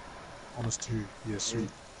 Honest 2. Yeah, sweet.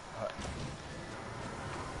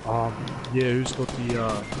 Yeah, who's got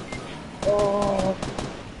the, Oh.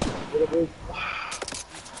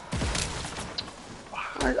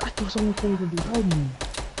 I thought someone came from behind me.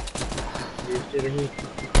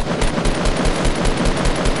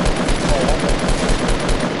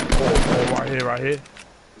 Oh, right here.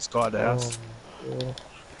 This guy at the house.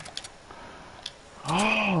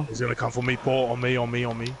 Yeah. He's gonna come for me, Paul. On me.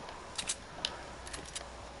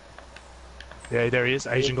 Yeah, there he is.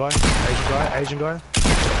 Asian guy.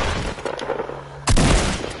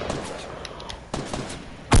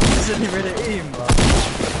 Isn't he ready to aim, bro?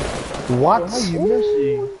 What? How you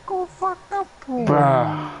messing?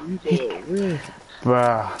 Bruh. You got it.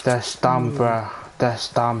 Bruh, that's dumb, bruh. That's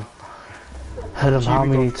dumb. Hit him how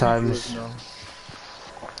many times?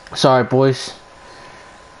 Sorry, boys.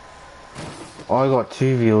 I got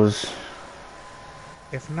 2 views.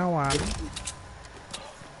 If no one.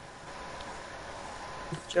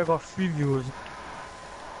 Check out 3 viewers.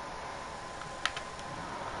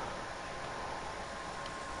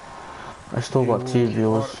 I still got 2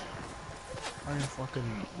 views. I ain't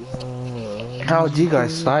fucking. How'd you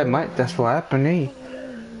guys die, mate? That's what happened, eh?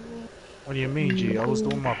 What do you mean, G? I was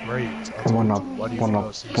doing my braids. I wanna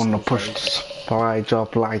push I this slide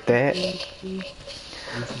up like that. I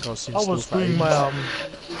was doing my I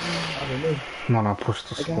don't know. Wanna push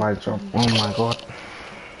the slides up. Oh my god.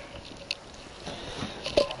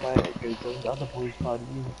 My join the other boys card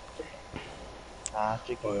you. Check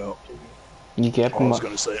it. Oh, yeah. You get I my was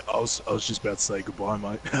gonna say. I was just about to say goodbye,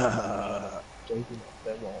 mate. Joking,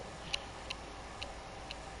 that won't.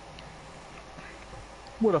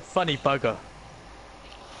 What a funny bugger.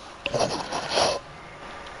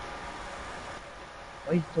 Why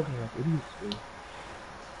are you talking like idiots,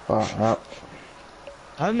 bro?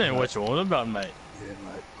 I don't know what you're on about, mate. Yeah,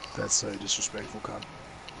 mate. That's so disrespectful, cunt.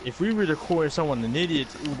 If we were to call someone an idiot,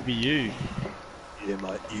 it would be you. Yeah,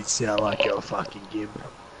 mate. You sound like you're a fucking gimp.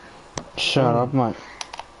 Shut up, mate.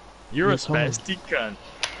 You're a spastic cunt.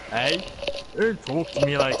 Hey? Don't talk to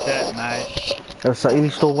me like that, mate. Is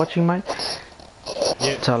Saeed still watching, mate?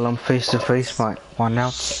 Yeah. Tell him face to face, mate. One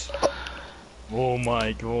out. Oh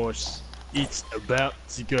my gosh. It's about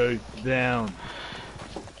to go down.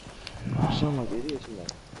 You sound like idiots, man.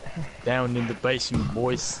 Down in the basement,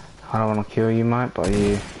 boys. I don't wanna kill you, mate, but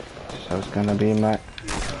yeah. So it's gonna be, mate.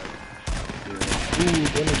 Ooh,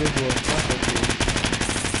 gonna go for a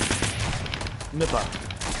Snipper.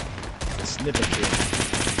 Snipper kill.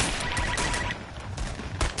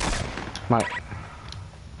 Mate.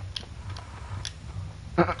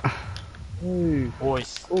 Hey.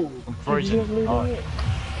 Boys. Oh, I'm frozen. Oh,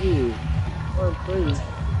 Hey. I'm frozen.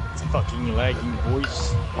 it's fucking lagging,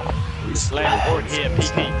 boys. It's lag board here,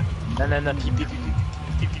 PP. No, PP.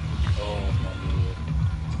 Oh my lord.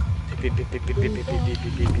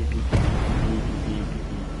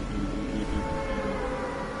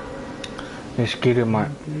 Let's get it, mate.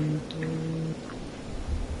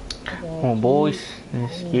 Come on, boys.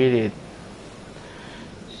 Let's get it.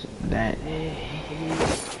 That.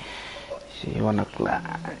 So you wanna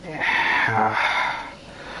glide?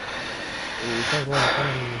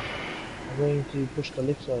 I'm going to push the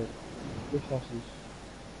left side. Left houses.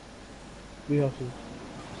 3 houses.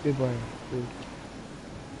 Good, Brian. Good.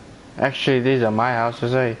 Actually, these are my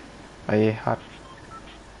houses, eh? Oh yeah, hot.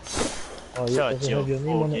 Oh, yeah, Shut does it your have your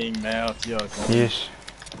name on it? fucking mouth, yo. Yes.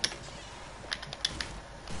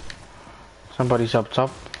 Somebody's up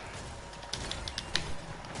top.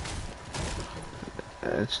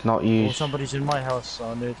 It's not Or used. somebody's in my house, so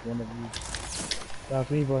I know it's one of you. That's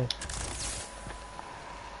me, boy.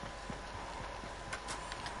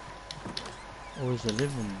 Or is it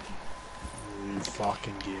living? You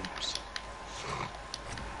fucking gimps.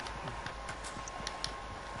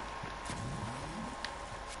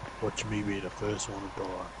 Watch me be the first one to die.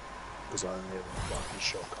 Because I only have a fucking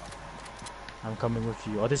shotgun. I'm coming with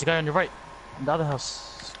you. Oh, there's a guy on your right. In the other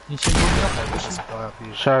house. Can you see me up there? There's a guy up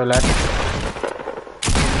here. Sorry, lad.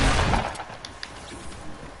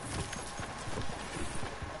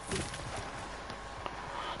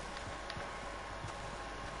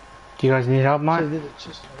 Do you guys need help, So mate? there's a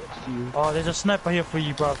chest next to you. Oh, there's a sniper here for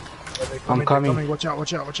you, bro. I'm coming. Watch out,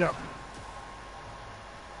 watch out, watch out.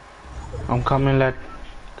 I'm coming, lad.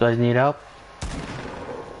 You guys need help?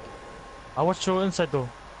 I watched you inside though.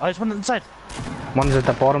 I just went inside. One's at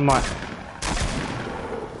the bottom, mate.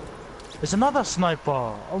 There's another sniper.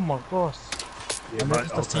 Oh my gosh. Yeah, I mate,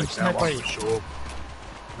 noticed I'll the same take that one sniper. for sure.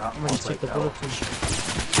 Nah, I'm gonna I'll just take take the that bullet.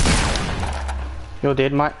 one. You're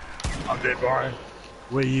dead, mate. I'm dead, Brian.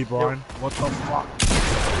 Where are you, Brian? What the fuck?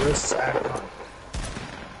 Where's Sam?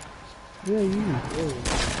 Yeah, you. Oh.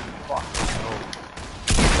 Fuck hell.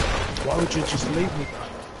 Why would you just leave me?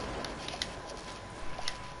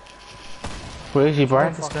 Where is he,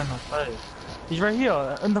 Brian? This guy not alive. He's right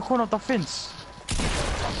here in the corner of the fence.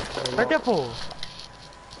 Right there, Paul.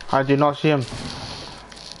 I do not see him.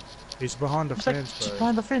 He's behind the He's like fence, just bro.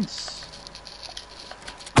 behind the fence.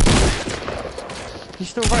 He's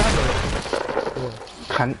still right under it.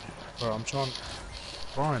 Cunt. Bro, I'm trying.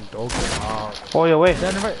 Brian, dog it hard. Oh, you're away.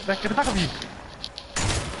 Down the right, back in the back of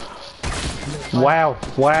you. Wow.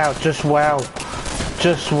 Wow. Just wow.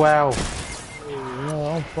 Just wow. No,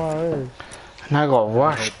 I'm far away. And I got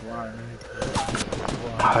rushed. Brian.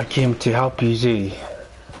 I came to help you, Z.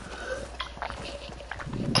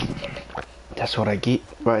 That's what I get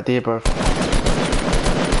right there, bro.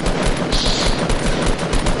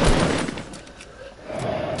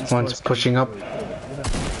 One's pushing up.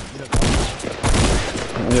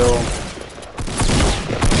 Yo.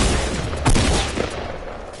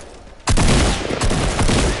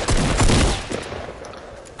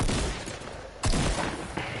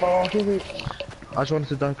 Oh, give it. I just wanted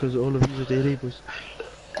to die because all of you are daily boys.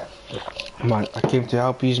 Man, I came to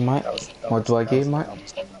help you, mate. What do I get, mate?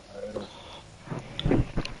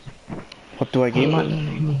 What do I get,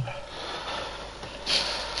 mate?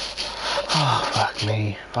 Oh, fuck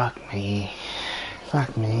me. Fuck me.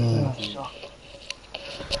 Fuck me.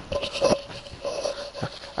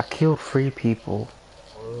 I killed 3 people.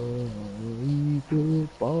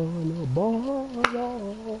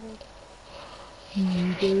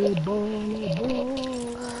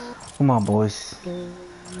 Come on, boys.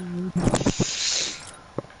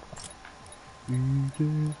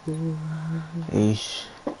 Eesh.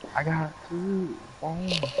 I got 2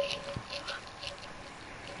 bombs.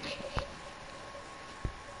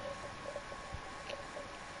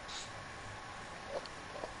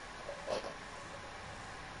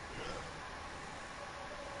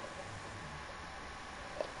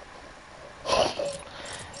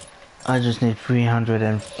 I just need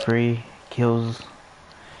 303 kills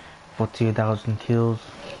for 2,000 kills.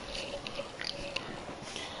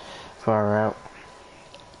 Far out.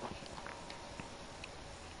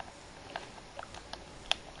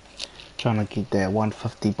 Trying to get that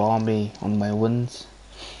 150 Bombay on my wins.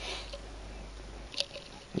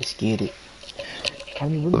 Let's get it. How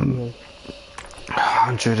many wins do you have?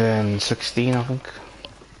 116, I think.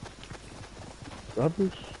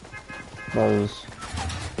 Brothers? Those.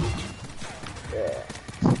 Yeah.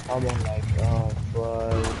 I'm on like 5.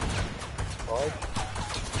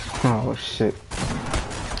 Oh shit.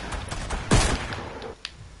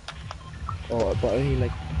 Oh, but only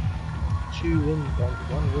like 2 wins,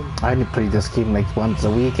 1 win. I only play this game like once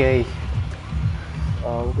a week, eh?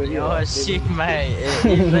 We'll go Yo, shit, mate.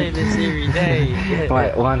 You play this every day.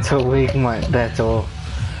 Like once a week, mate, that's all.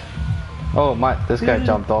 Oh, mate, this guy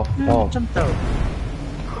jumped off. Oh, Jumped out.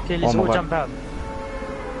 Okay, let's Oh my all God. jump out.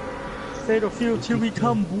 Stay the field till we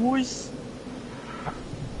come, boys.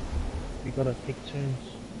 We gotta take turns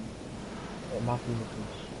at marking the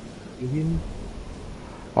place. You hear me?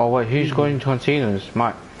 oh wait, who's going to containers,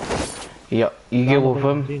 mate? Yeah, you get with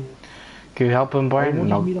him. Can you help him, Brian?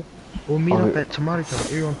 No, We'll meet Oh, up at Tomato Town.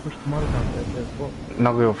 Everyone push Tomato Town at that spot.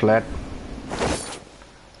 not go with lad.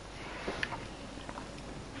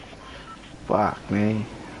 Fuck me.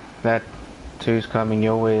 That 2's coming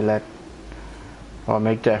your way, lad. I'll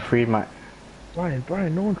make that 3, mate. Brian,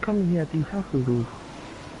 no one's coming here at these houses, dude.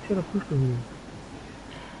 Should have pushed them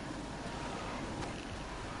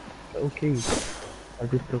here. Okay. I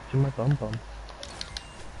just dropped my bum.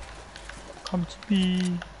 Come to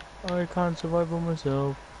me. I can't survive by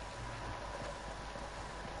myself.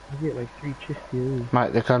 I get like 3 chests here.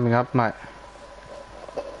 Mate, they're coming up, mate.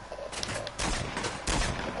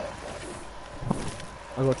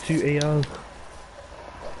 I got 2 ARs.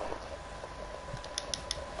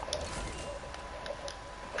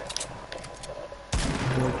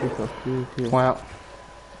 Just got two here. Well,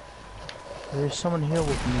 There is someone here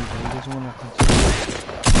with me, but he doesn't want to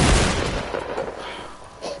continue.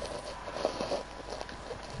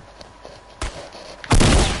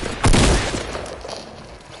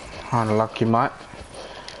 unlucky, mate.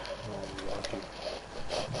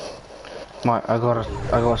 Mate, I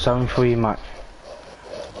got something for you, mate.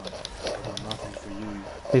 I got nothing for you.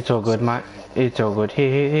 It's all good, mate. It's all good.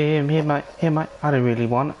 Here, mate. Here, mate. I don't really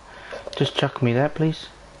want it. Just chuck me that, please.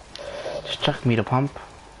 Just chuck me the pump.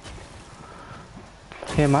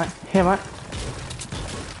 Here, mate. Here, mate.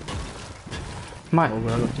 Mate, Oh,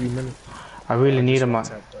 I got 3 minutes. I really need it, mate.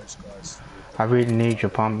 Tap those guys. I really need your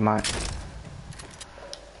pump, mate.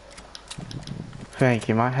 Thank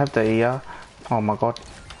you, mate. Have the ER. Oh my god.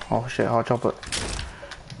 Oh shit, I'll drop it.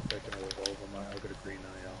 Taking a revolver, mate. I've got a green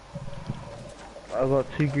AR. I got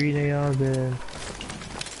 2 green ARs and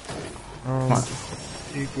Mate.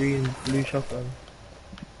 2 green blue shotguns.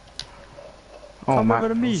 Oh, Come over mate.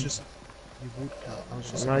 to I me. was just... You would come. I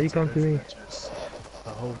was just Nah, about you to come go to for me. that chest the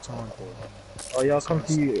whole time, Paul. Oh yeah, I'll come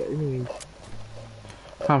to you anyways.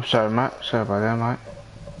 I'm sorry, mate. Sorry about that, mate.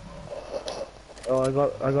 Oh,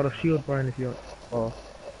 I got a shield, Brian, if you want. Oh,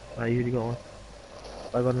 nah, you already got one.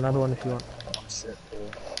 I got another one if you want. I'm set,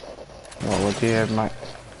 Paul. What do you have, mate?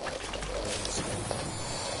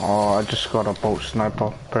 Oh, I just got a bolt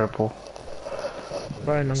sniper, purple.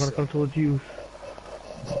 Brian, I'm gonna come towards you.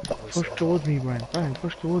 Push towards me, Brian. Brian,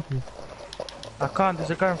 push towards me. I can't, there's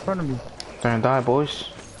a guy in front of me. Don't die, boys.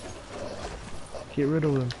 Get rid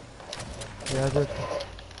of him. Yeah, that's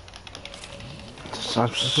I'm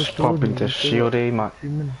push just towards popping me. the You still shield got here, mate. 2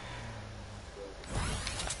 minutes.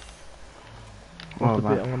 Oh, What's a bit?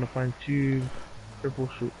 mate. I'm gonna find 2 purple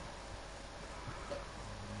shoot.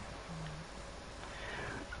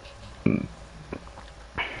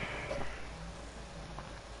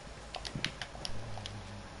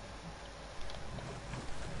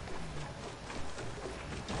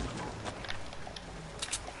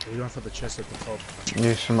 We're going for the chest at the top.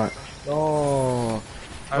 Yes, mate. Oh,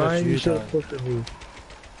 Brian, you should have Dad. pushed me.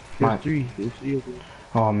 Mate. There's 3. There's 3 of them.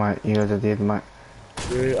 Oh, mate, you guys are dead, mate. I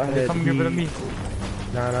They're had coming over to me.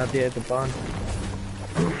 Nah, they're at the barn.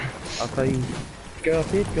 I'll tell you. Go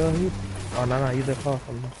ahead, go ahead. Oh, nah, you're the car.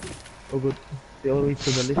 Oh, good. They're all the way to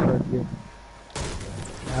the left side here.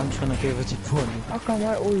 I'm just gonna give it for me. How come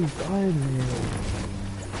I always die, man?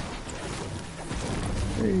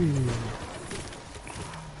 Hey.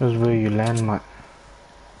 This is where you land, mate.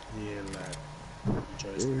 Yeah, lad. You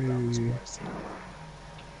chose the dumbest Ooh. place to land.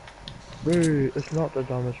 Bro, it's not the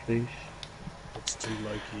dumbest place. It's too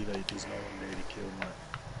low key that there's no one there to kill, mate.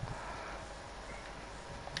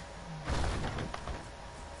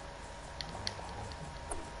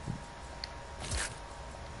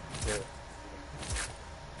 Yeah.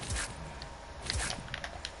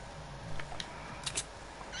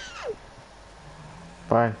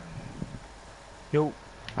 Brian, Yo,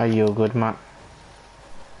 are you good, mate?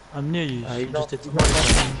 I'm near you. He's You not- just did he's not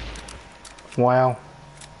fucking- Wow.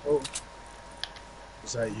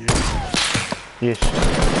 Is that you? Yes.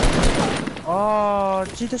 Oh,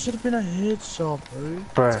 gee, that should have been a headshot, bro.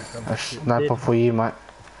 Bro, a sniper for you, mate.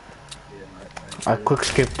 Yeah, mate. Thank I you. quick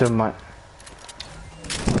skipped him, mate.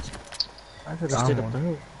 I could have stayed up the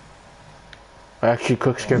hill. I actually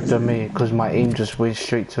quick skipped him me because my aim just went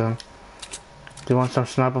straight to him. Do you want some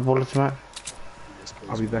sniper bullets, mate? Yes, please,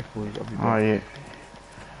 I'll be mate. back, boys. I'll be back. Oh, yeah.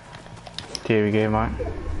 There we go, mate.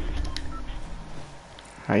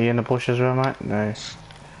 Are you in the bush as well, mate? No.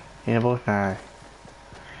 In the bush? No.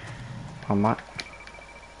 Oh, mate.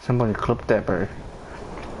 Somebody clip that, bro.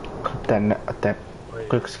 Clip that Wait,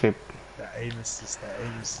 quick skip. the aim is to stay.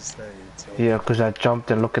 Until Yeah, because I jumped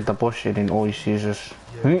and looked at the bush and then all you see is just...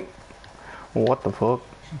 Yeah. What the fuck?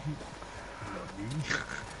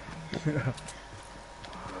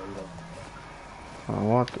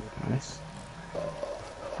 What the...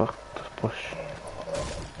 Fuck this bush.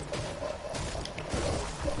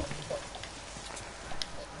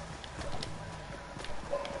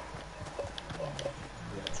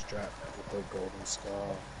 Yeah, strap with the golden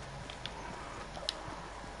scar.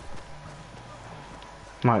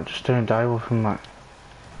 Mate, just don't die with him, mate.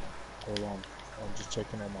 Hold on, I'm just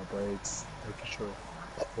checking out my blades, making sure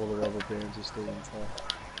all the rubber bands are still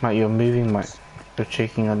intact. Mate, you're moving, mate. You're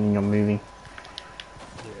checking on and you're moving.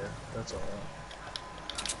 Yeah, that's alright.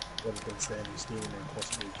 Better than standing still and then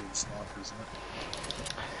possibly getting sniped, isn't it?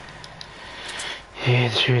 Yeah,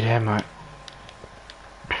 it's true there, mate.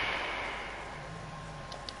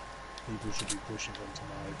 People should be pushing from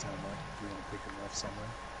Tomato Town, mate, if you want to pick them off somewhere.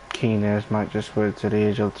 Keen as, mate, just wait to the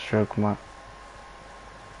edge of the stroke, mate. You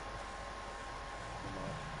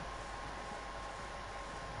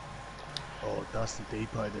Oh, Dusty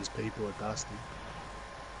Depot, there's people at Dusty.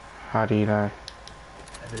 How do you know?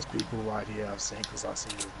 And there's people right here I've seen because I've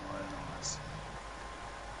seen with my own eyes.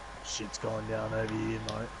 Shit's going down over here,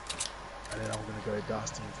 mate. And then I'm gonna go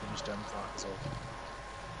Dusty and finish them fuckers off.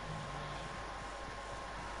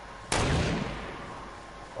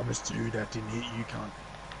 I'm just dude that didn't hit you, cunt.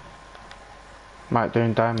 Mate,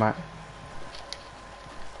 doing die, mate.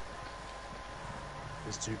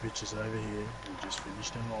 There's two bitches over here. We just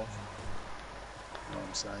finished them off. You know what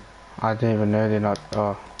I'm saying? I didn't even know they're not.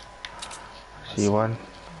 Oh, see one.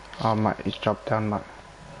 Oh, mate, he's dropped down, mate.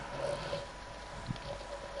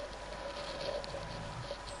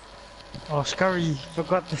 Oh, Scurry,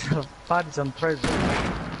 forgot the party's on present.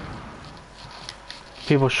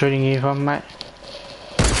 People shooting you from, mate.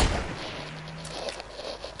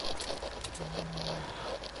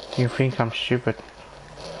 You think I'm stupid?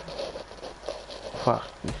 Fuck.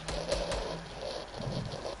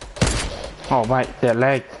 Oh, mate, that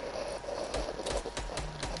leg.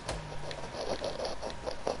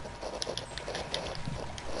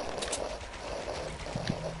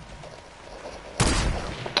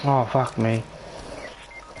 Oh, fuck me.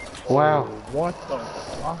 Wow. Oh, what the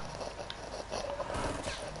fuck?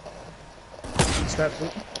 Is that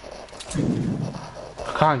it?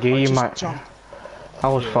 I can't get you, just mate. jumped. I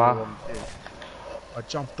was Yeah, far. well, yeah. I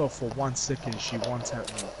jumped off for 1 second, she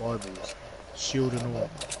one-tapped me with Bibles. Shield and all.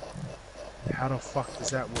 How the fuck does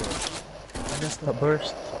that work? And that's The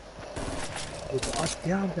burst. I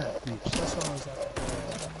downed that bitch. That's why I was like,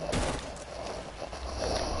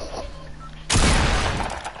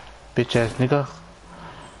 Bitch ass nigga.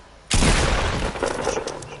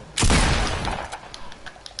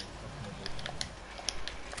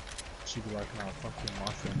 she'd be like, nah, fuck you,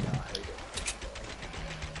 my friend, nah, I hate it.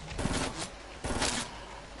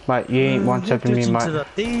 Mate, you ain't one tapping me, To mate. the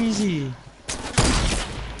daisy.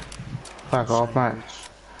 Fuck off, mate.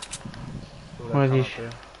 What is this?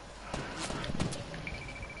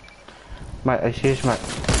 Mate, I see you, mate.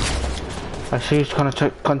 I see you trying to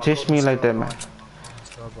contest me like that, mate.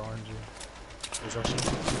 This guy behind you. He's actually...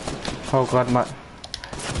 Oh god, mate.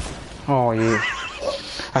 Oh yeah.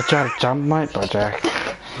 I tried to jump, mate, but Jack.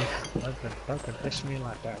 Don't contest me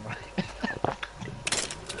like that, mate.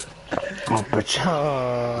 Oh, bitch.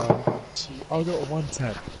 I got one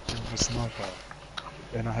tap in the sniper,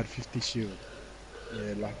 and I had 50 shield.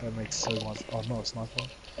 Yeah, like that makes so much. Oh, not a sniper.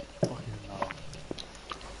 Fucking no.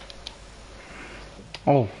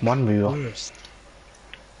 Oh, one viewer. Burst.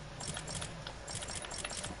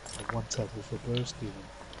 A one tap with a burst even.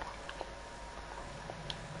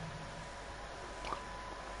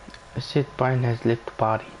 I said Brian has left the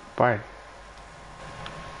party. Brian.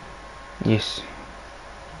 Yes.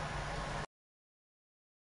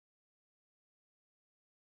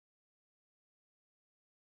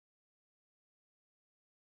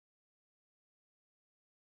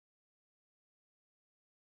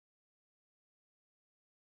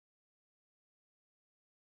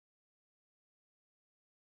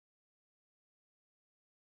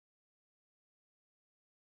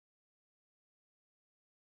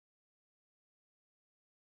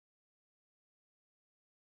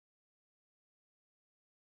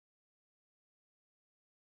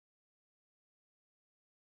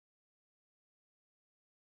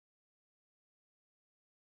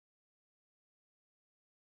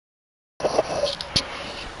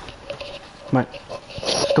 Mate,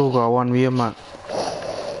 still got one viewer, mate.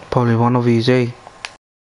 Probably one of these, eh?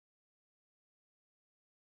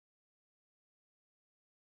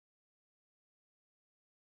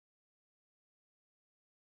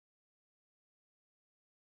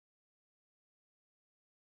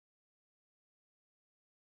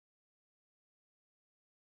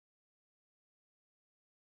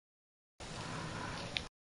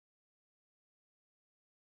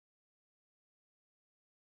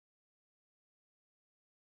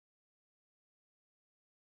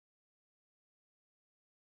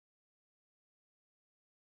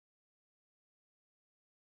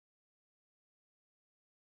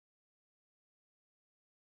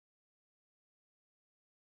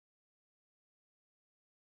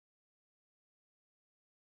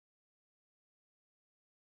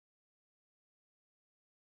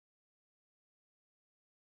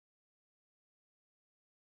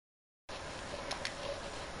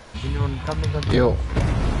 Anyone coming on? Yo.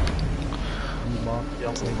 Mark,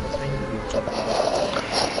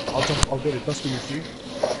 I'll get it. Dusty with you.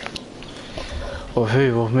 With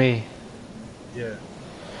who? With me? Yeah.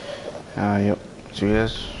 Yep.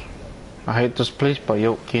 Serious. I hate this place, but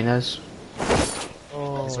yo, Keeners.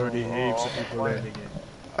 There's already heaps of people landing in.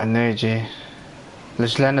 I know, Jay.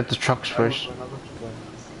 Let's land at the trucks first.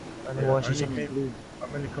 I know why she's I'm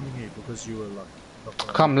only coming here because you were like. Not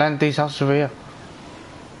gonna Come land these houses over here.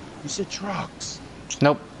 You said trucks.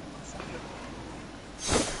 Nope.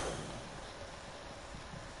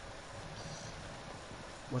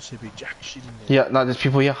 Watch there be jack shit in there. Yeah, no, there's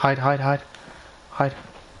people here. Hide. Hide.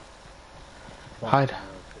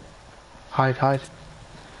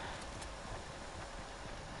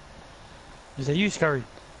 Is that you, Scurry?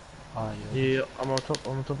 Oh yeah. Yeah, I'm on top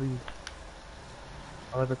of you.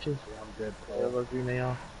 I have a chest. Yeah, I'm dead. I have a green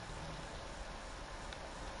AR.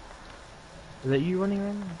 Is that you running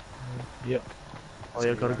around? Yep. Oh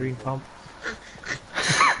yeah, got a green pump.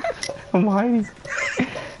 I'm hiding.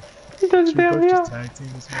 He doesn't Should we have both here. just tag team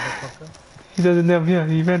this motherfucker? He doesn't have here.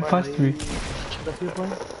 He ran past me. Check up your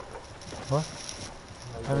point. What?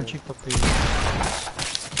 I haven't checked up the.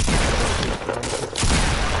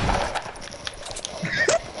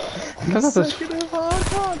 Look at this.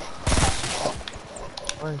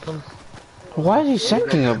 Fine, come. Why is he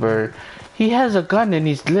second a bird? He has a gun and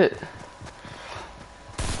he's lit.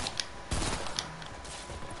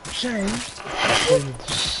 Shane.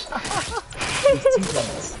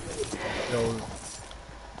 Yo.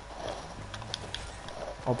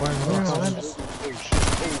 I'll burn the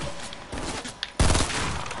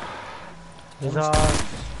There's a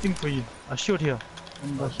thing for you. A shield here.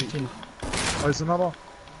 Oh, there's another.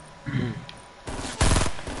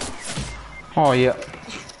 Oh yeah.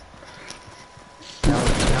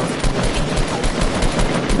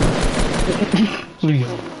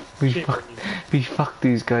 we fucked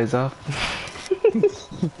these guys up.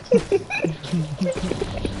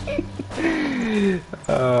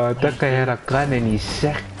 That guy had a gun and he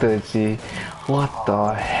sectored, gee. What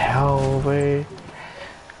the hell, man?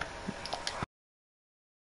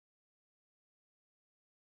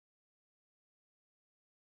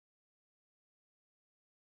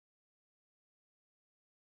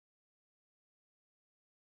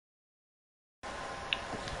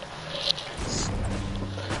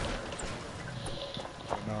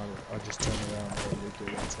 No, I just turn around and look at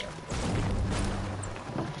what's up.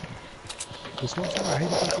 There's one thing I hate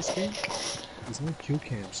about this game. There's no kill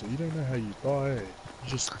cam, so you don't know how you die. You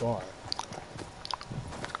just die.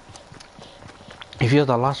 If you're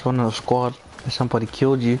the last one in the squad and somebody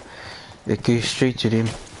killed you, it goes straight to them.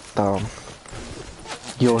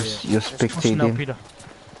 You're spectating Peter.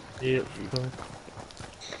 Yeah, you coming.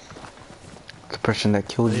 the person that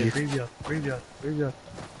killed you. Graveyard. You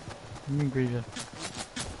mean graveyard?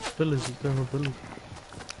 Pillars, he's going on pillars.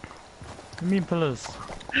 You mean pillars?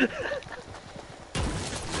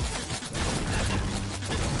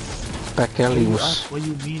 Back alley was. Ask what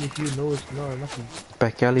you mean if you know it's not nothing.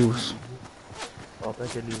 Back alley was. Oh,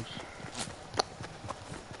 back at least.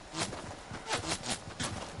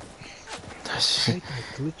 Making a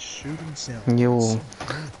glitch shooting sound. Yo,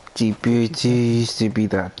 GPG used to be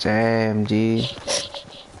that jam, G.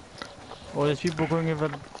 Oh, there's people going over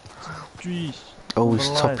the trees. Always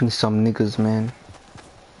Alive. topping some niggas, man.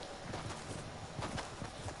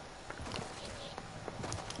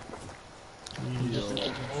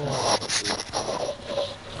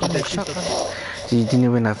 G, didn't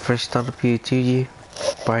you when I first started PhD,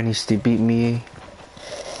 Brian used to beat me.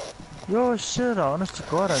 Yo, shit, honest to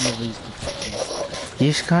God, I never used to.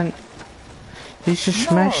 You just can't. He used to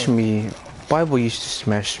smash me. Bible used to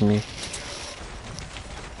smash me.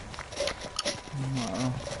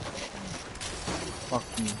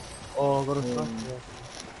 Fuck me. Oh, I got a stuff.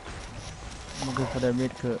 I'm gonna go for that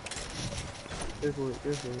mid cut. Go for it.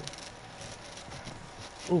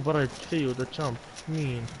 Oh, but I failed the jump.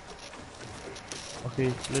 Mean.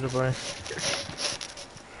 Okay, little Brian.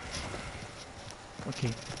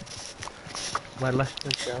 Okay. My last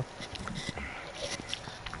touchdown.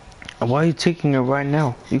 Why are you taking it right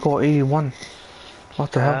now? You got 81.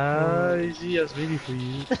 What the hell? Easy, I was ready for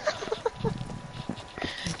you.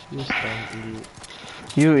 You dumb idiot.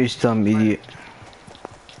 You is dumb idiot.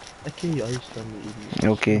 Okay, I is dumb idiot.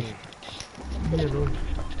 Okay. Yeah, no.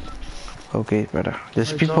 Okay, brother.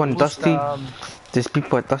 There's people on Dusty. There's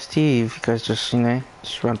people at Dusty. If you guys just,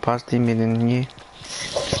 just run past them and then yeah.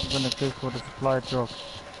 I'm gonna go for the supply drop.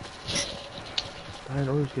 I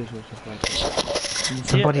always get so surprised.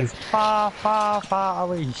 Somebody, Far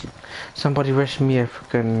away. somebody rush me a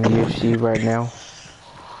freaking UFC right now.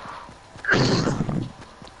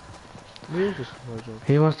 Where is this supply drop?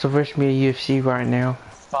 He wants to rush me a UFC right now.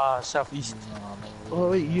 Far southeast.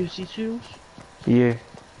 Oh wait, UFC 2s? Yeah.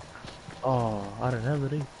 Oh, I don't have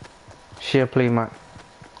it. Share play, mate.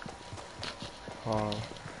 Oh, I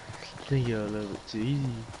think you're a little bit too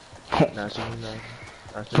easy. Nah, so you know.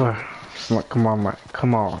 Come on, mate.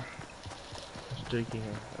 Come on. I was joking.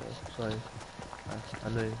 Sorry. I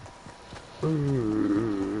know.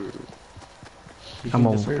 You I'm think the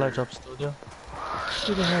a- supply drop still there?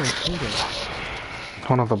 Who the hell is Faddaa?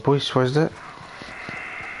 One of the boys, was it?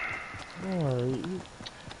 No,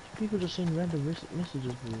 people just send random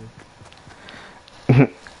messages, bro.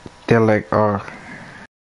 They're like, oh.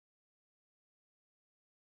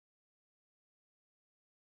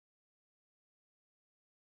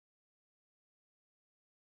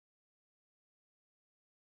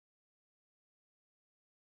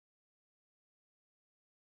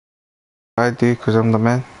 I do, because I'm the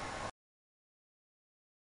man.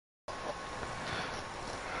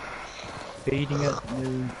 Fading it,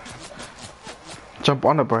 no. Jump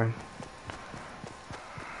on it, Brian.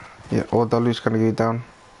 Yeah, all the loot's gonna go down.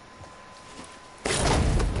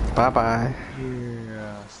 Bye bye.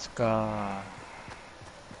 Yeah, Scar.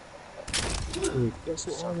 Wait, that's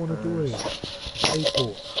what I want to do.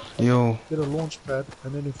 Airport. Yo, Get a launch pad,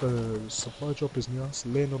 and then if a supply drop is near us,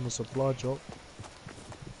 land on the supply drop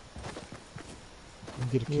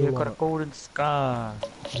and get a Yeah, kill got on a it. golden scar.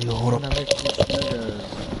 Yo, hold up. Can I make you smoother?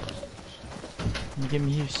 You give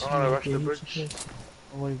me heaps. I wanna You rush get the heaps of bridge. kills.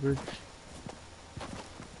 Oh, my bridge.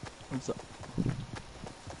 What's up?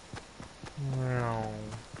 Meow.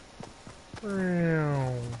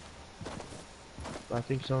 Meow. I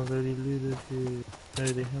think someone's already looted here. No,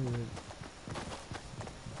 they haven't.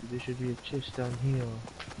 There should be a chest down here.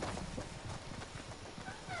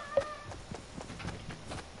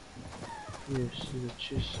 Yes, there's a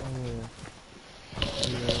chest somewhere.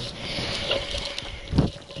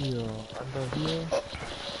 Here, under here.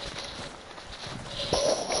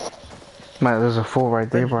 man, there's a fort right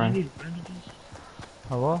there, Brandon, do you Brian. need bandages?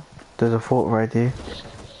 Hello? There's a fort right there.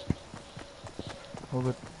 Oh,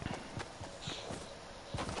 good.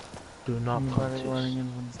 Do not Anybody contest. running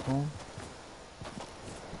in from the storm?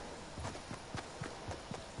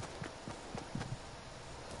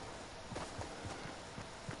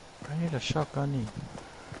 I need a shotgun.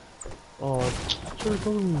 Oh, sorry,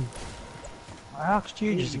 follow me. I asked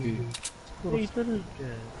you just ago. No, you didn't. Yeah.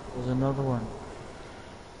 There's another one.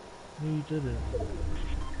 No, you didn't.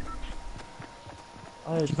 I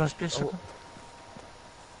Do had, you guys get a shotgun?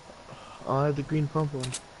 I had the green pump on. Do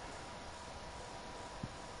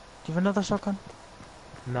you have another shotgun?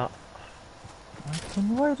 Nah.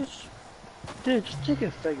 Then why did you... Dude, just take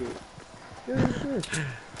it, faggot. You're a bitch.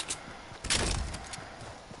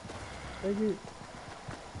 Faggot.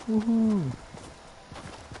 Woohoo!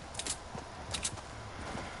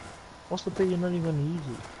 What's the pay you're not even gonna use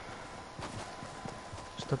it?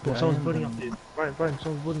 Stop Oh, it, someone's building up there. Brian,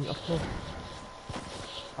 someone's building up north.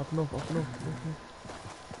 Up north.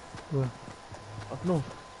 Where? Up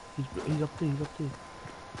north. He's up there.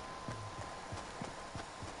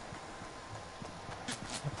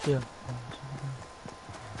 Up there.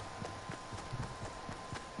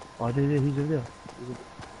 Oh, there, he's over there.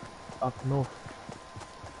 Up north.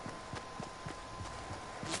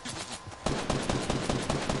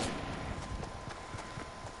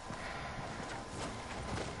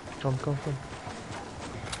 Come.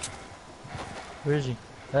 Where is he?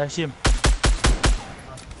 I see him.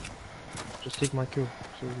 Just take my kill.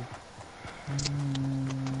 Sorry.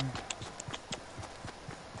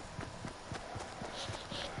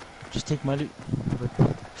 Just take my loot.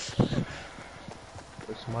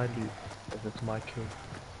 It's my loot. If it's my kill.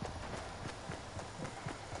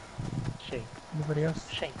 Shame. Anybody else?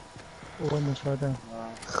 Shame. Oh, almost fell down.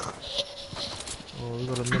 Oh, we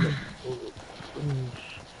got a minute.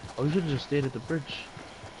 Oh, we should have just stayed at the bridge.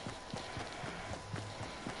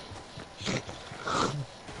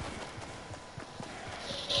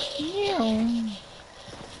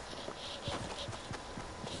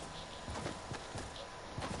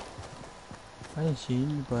 I didn't see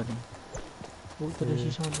anybody. Oh, did I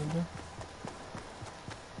see someone in there?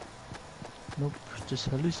 Nope, just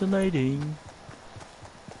hallucinating.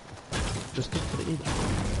 Just stick to the edge.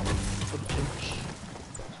 To the edge.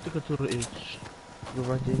 Stick it to the edge. Go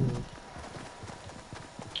right in.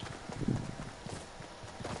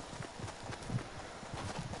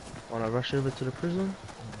 Wanna rush over to the prison?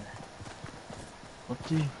 Up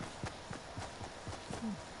to you.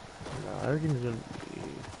 Nah, I reckon it's gonna be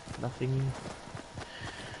nothing.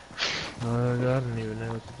 I don't even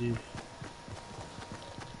know what to do.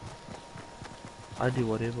 I do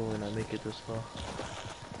whatever when I make it this far.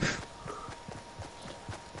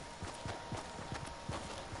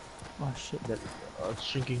 Oh shit. That it's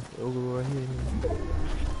shrinking over right here.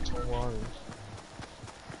 No worries.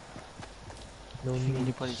 No I think need.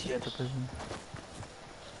 anybody's here at the prison.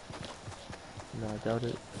 No, I doubt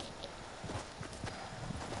it.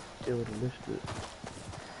 They would have lifted it.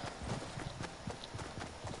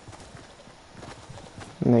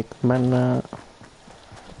 Nick man.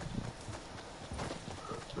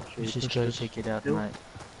 Let's just go check it out, mate.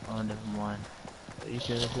 Oh, never mind. You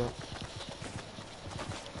can as well.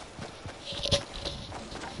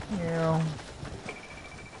 Yeah.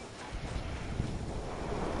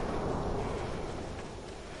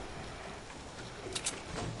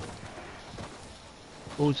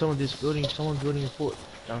 Oh, someone's building a fort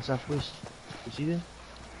down southwest. You see them?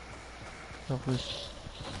 Southwest.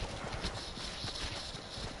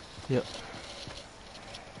 Yep.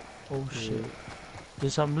 Oh shit.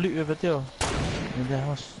 There's some loot over there. In the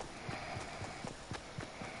house.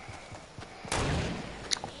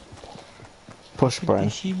 Push Think Brian. they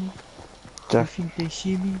see me? You Jack, think they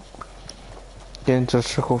see me? get into the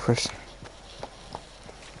circle first.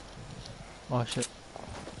 Oh shit.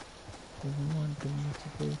 Everyone do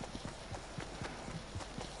me.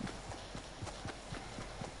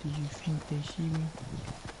 Do you think they see me?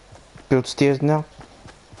 Build stairs now.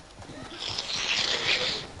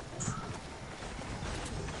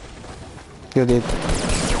 You're dead.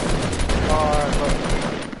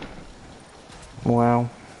 Wow.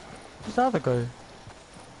 Where's the other guy?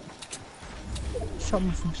 Shot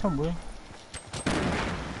me from somewhere.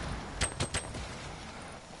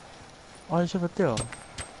 Oh, he's over there.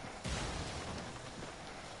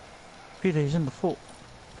 Peter, he's in the fort.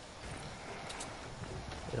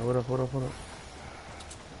 Yeah, hold up.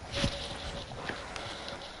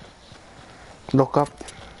 Look up.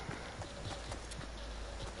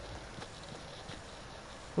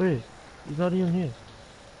 Wait, he's not even here.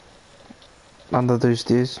 Under those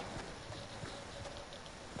stairs.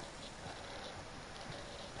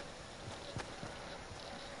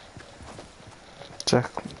 Check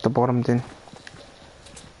the bottom then.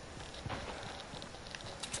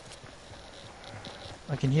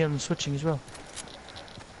 I can hear him switching as well.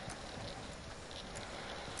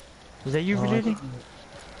 Is that you reloading?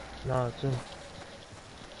 Nah, it's him.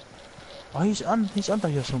 Oh, he's under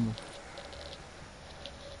here somewhere.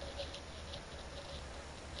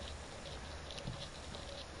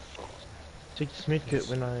 Take this med kit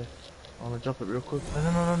when I wanna drop it real quick.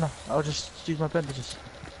 No. I'll just use my bandages.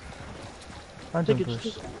 Find him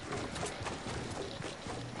first.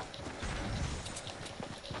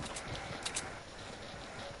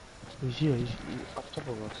 He's here, he's up top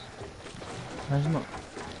of us. No, he's not.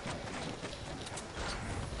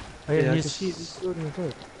 Oh, Yeah, I he's... can see it, he's building a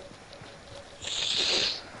boat.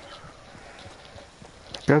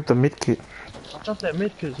 Grab the mid kit. I dropped that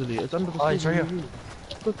med kit, Sully. It's under the Oh, he's right stairs. here.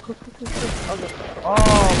 Quick. Oh,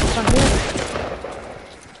 what's on here?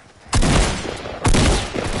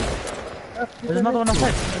 There's another one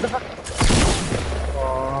outside.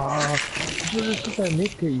 Just put that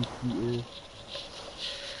med kit, you see.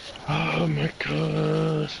 Oh my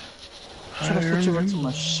god. Should have put you into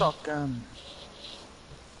my shotgun.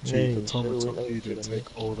 Gee, the time it took you to take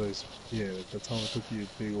all those, the time it took you to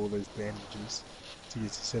take all those bandages to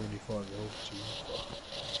get to 75 health, gee.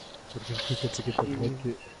 Would have been quicker to get the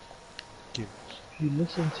medkit. If you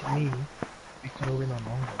listen to me, we could have went on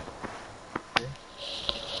longer. Okay?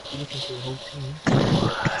 If you listen to the whole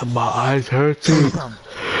team. My eyes hurt too.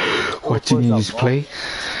 Watching these play.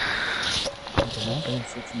 Don't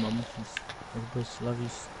switch my missions. Everybody's love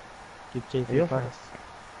yous. Keep J4 You're fast. fast.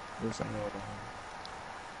 There's something over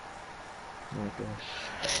Oh my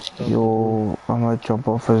gosh. Yo, I might jump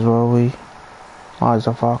off as well, we. My eyes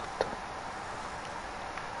are fucked.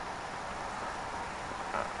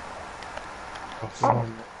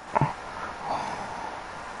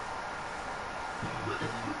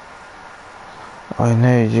 I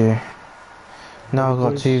know you. Now I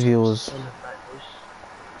got 2 views.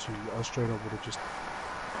 Gee, I straight up would have just...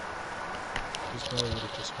 This guy would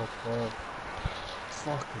have just hopped off.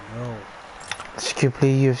 Fucking hell. Just keep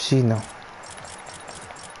playing UFC now.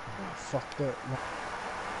 Oh, fuck that.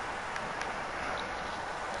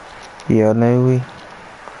 Yeah, no we.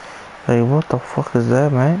 Hey, what the fuck is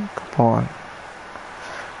that, man? Come on.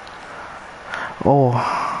 Oh.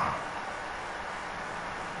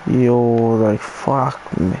 Yo, like, fuck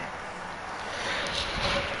me.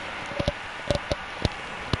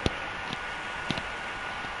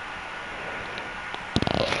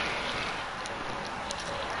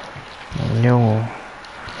 No.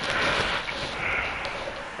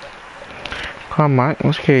 Come on,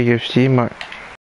 let's get UFC, mate.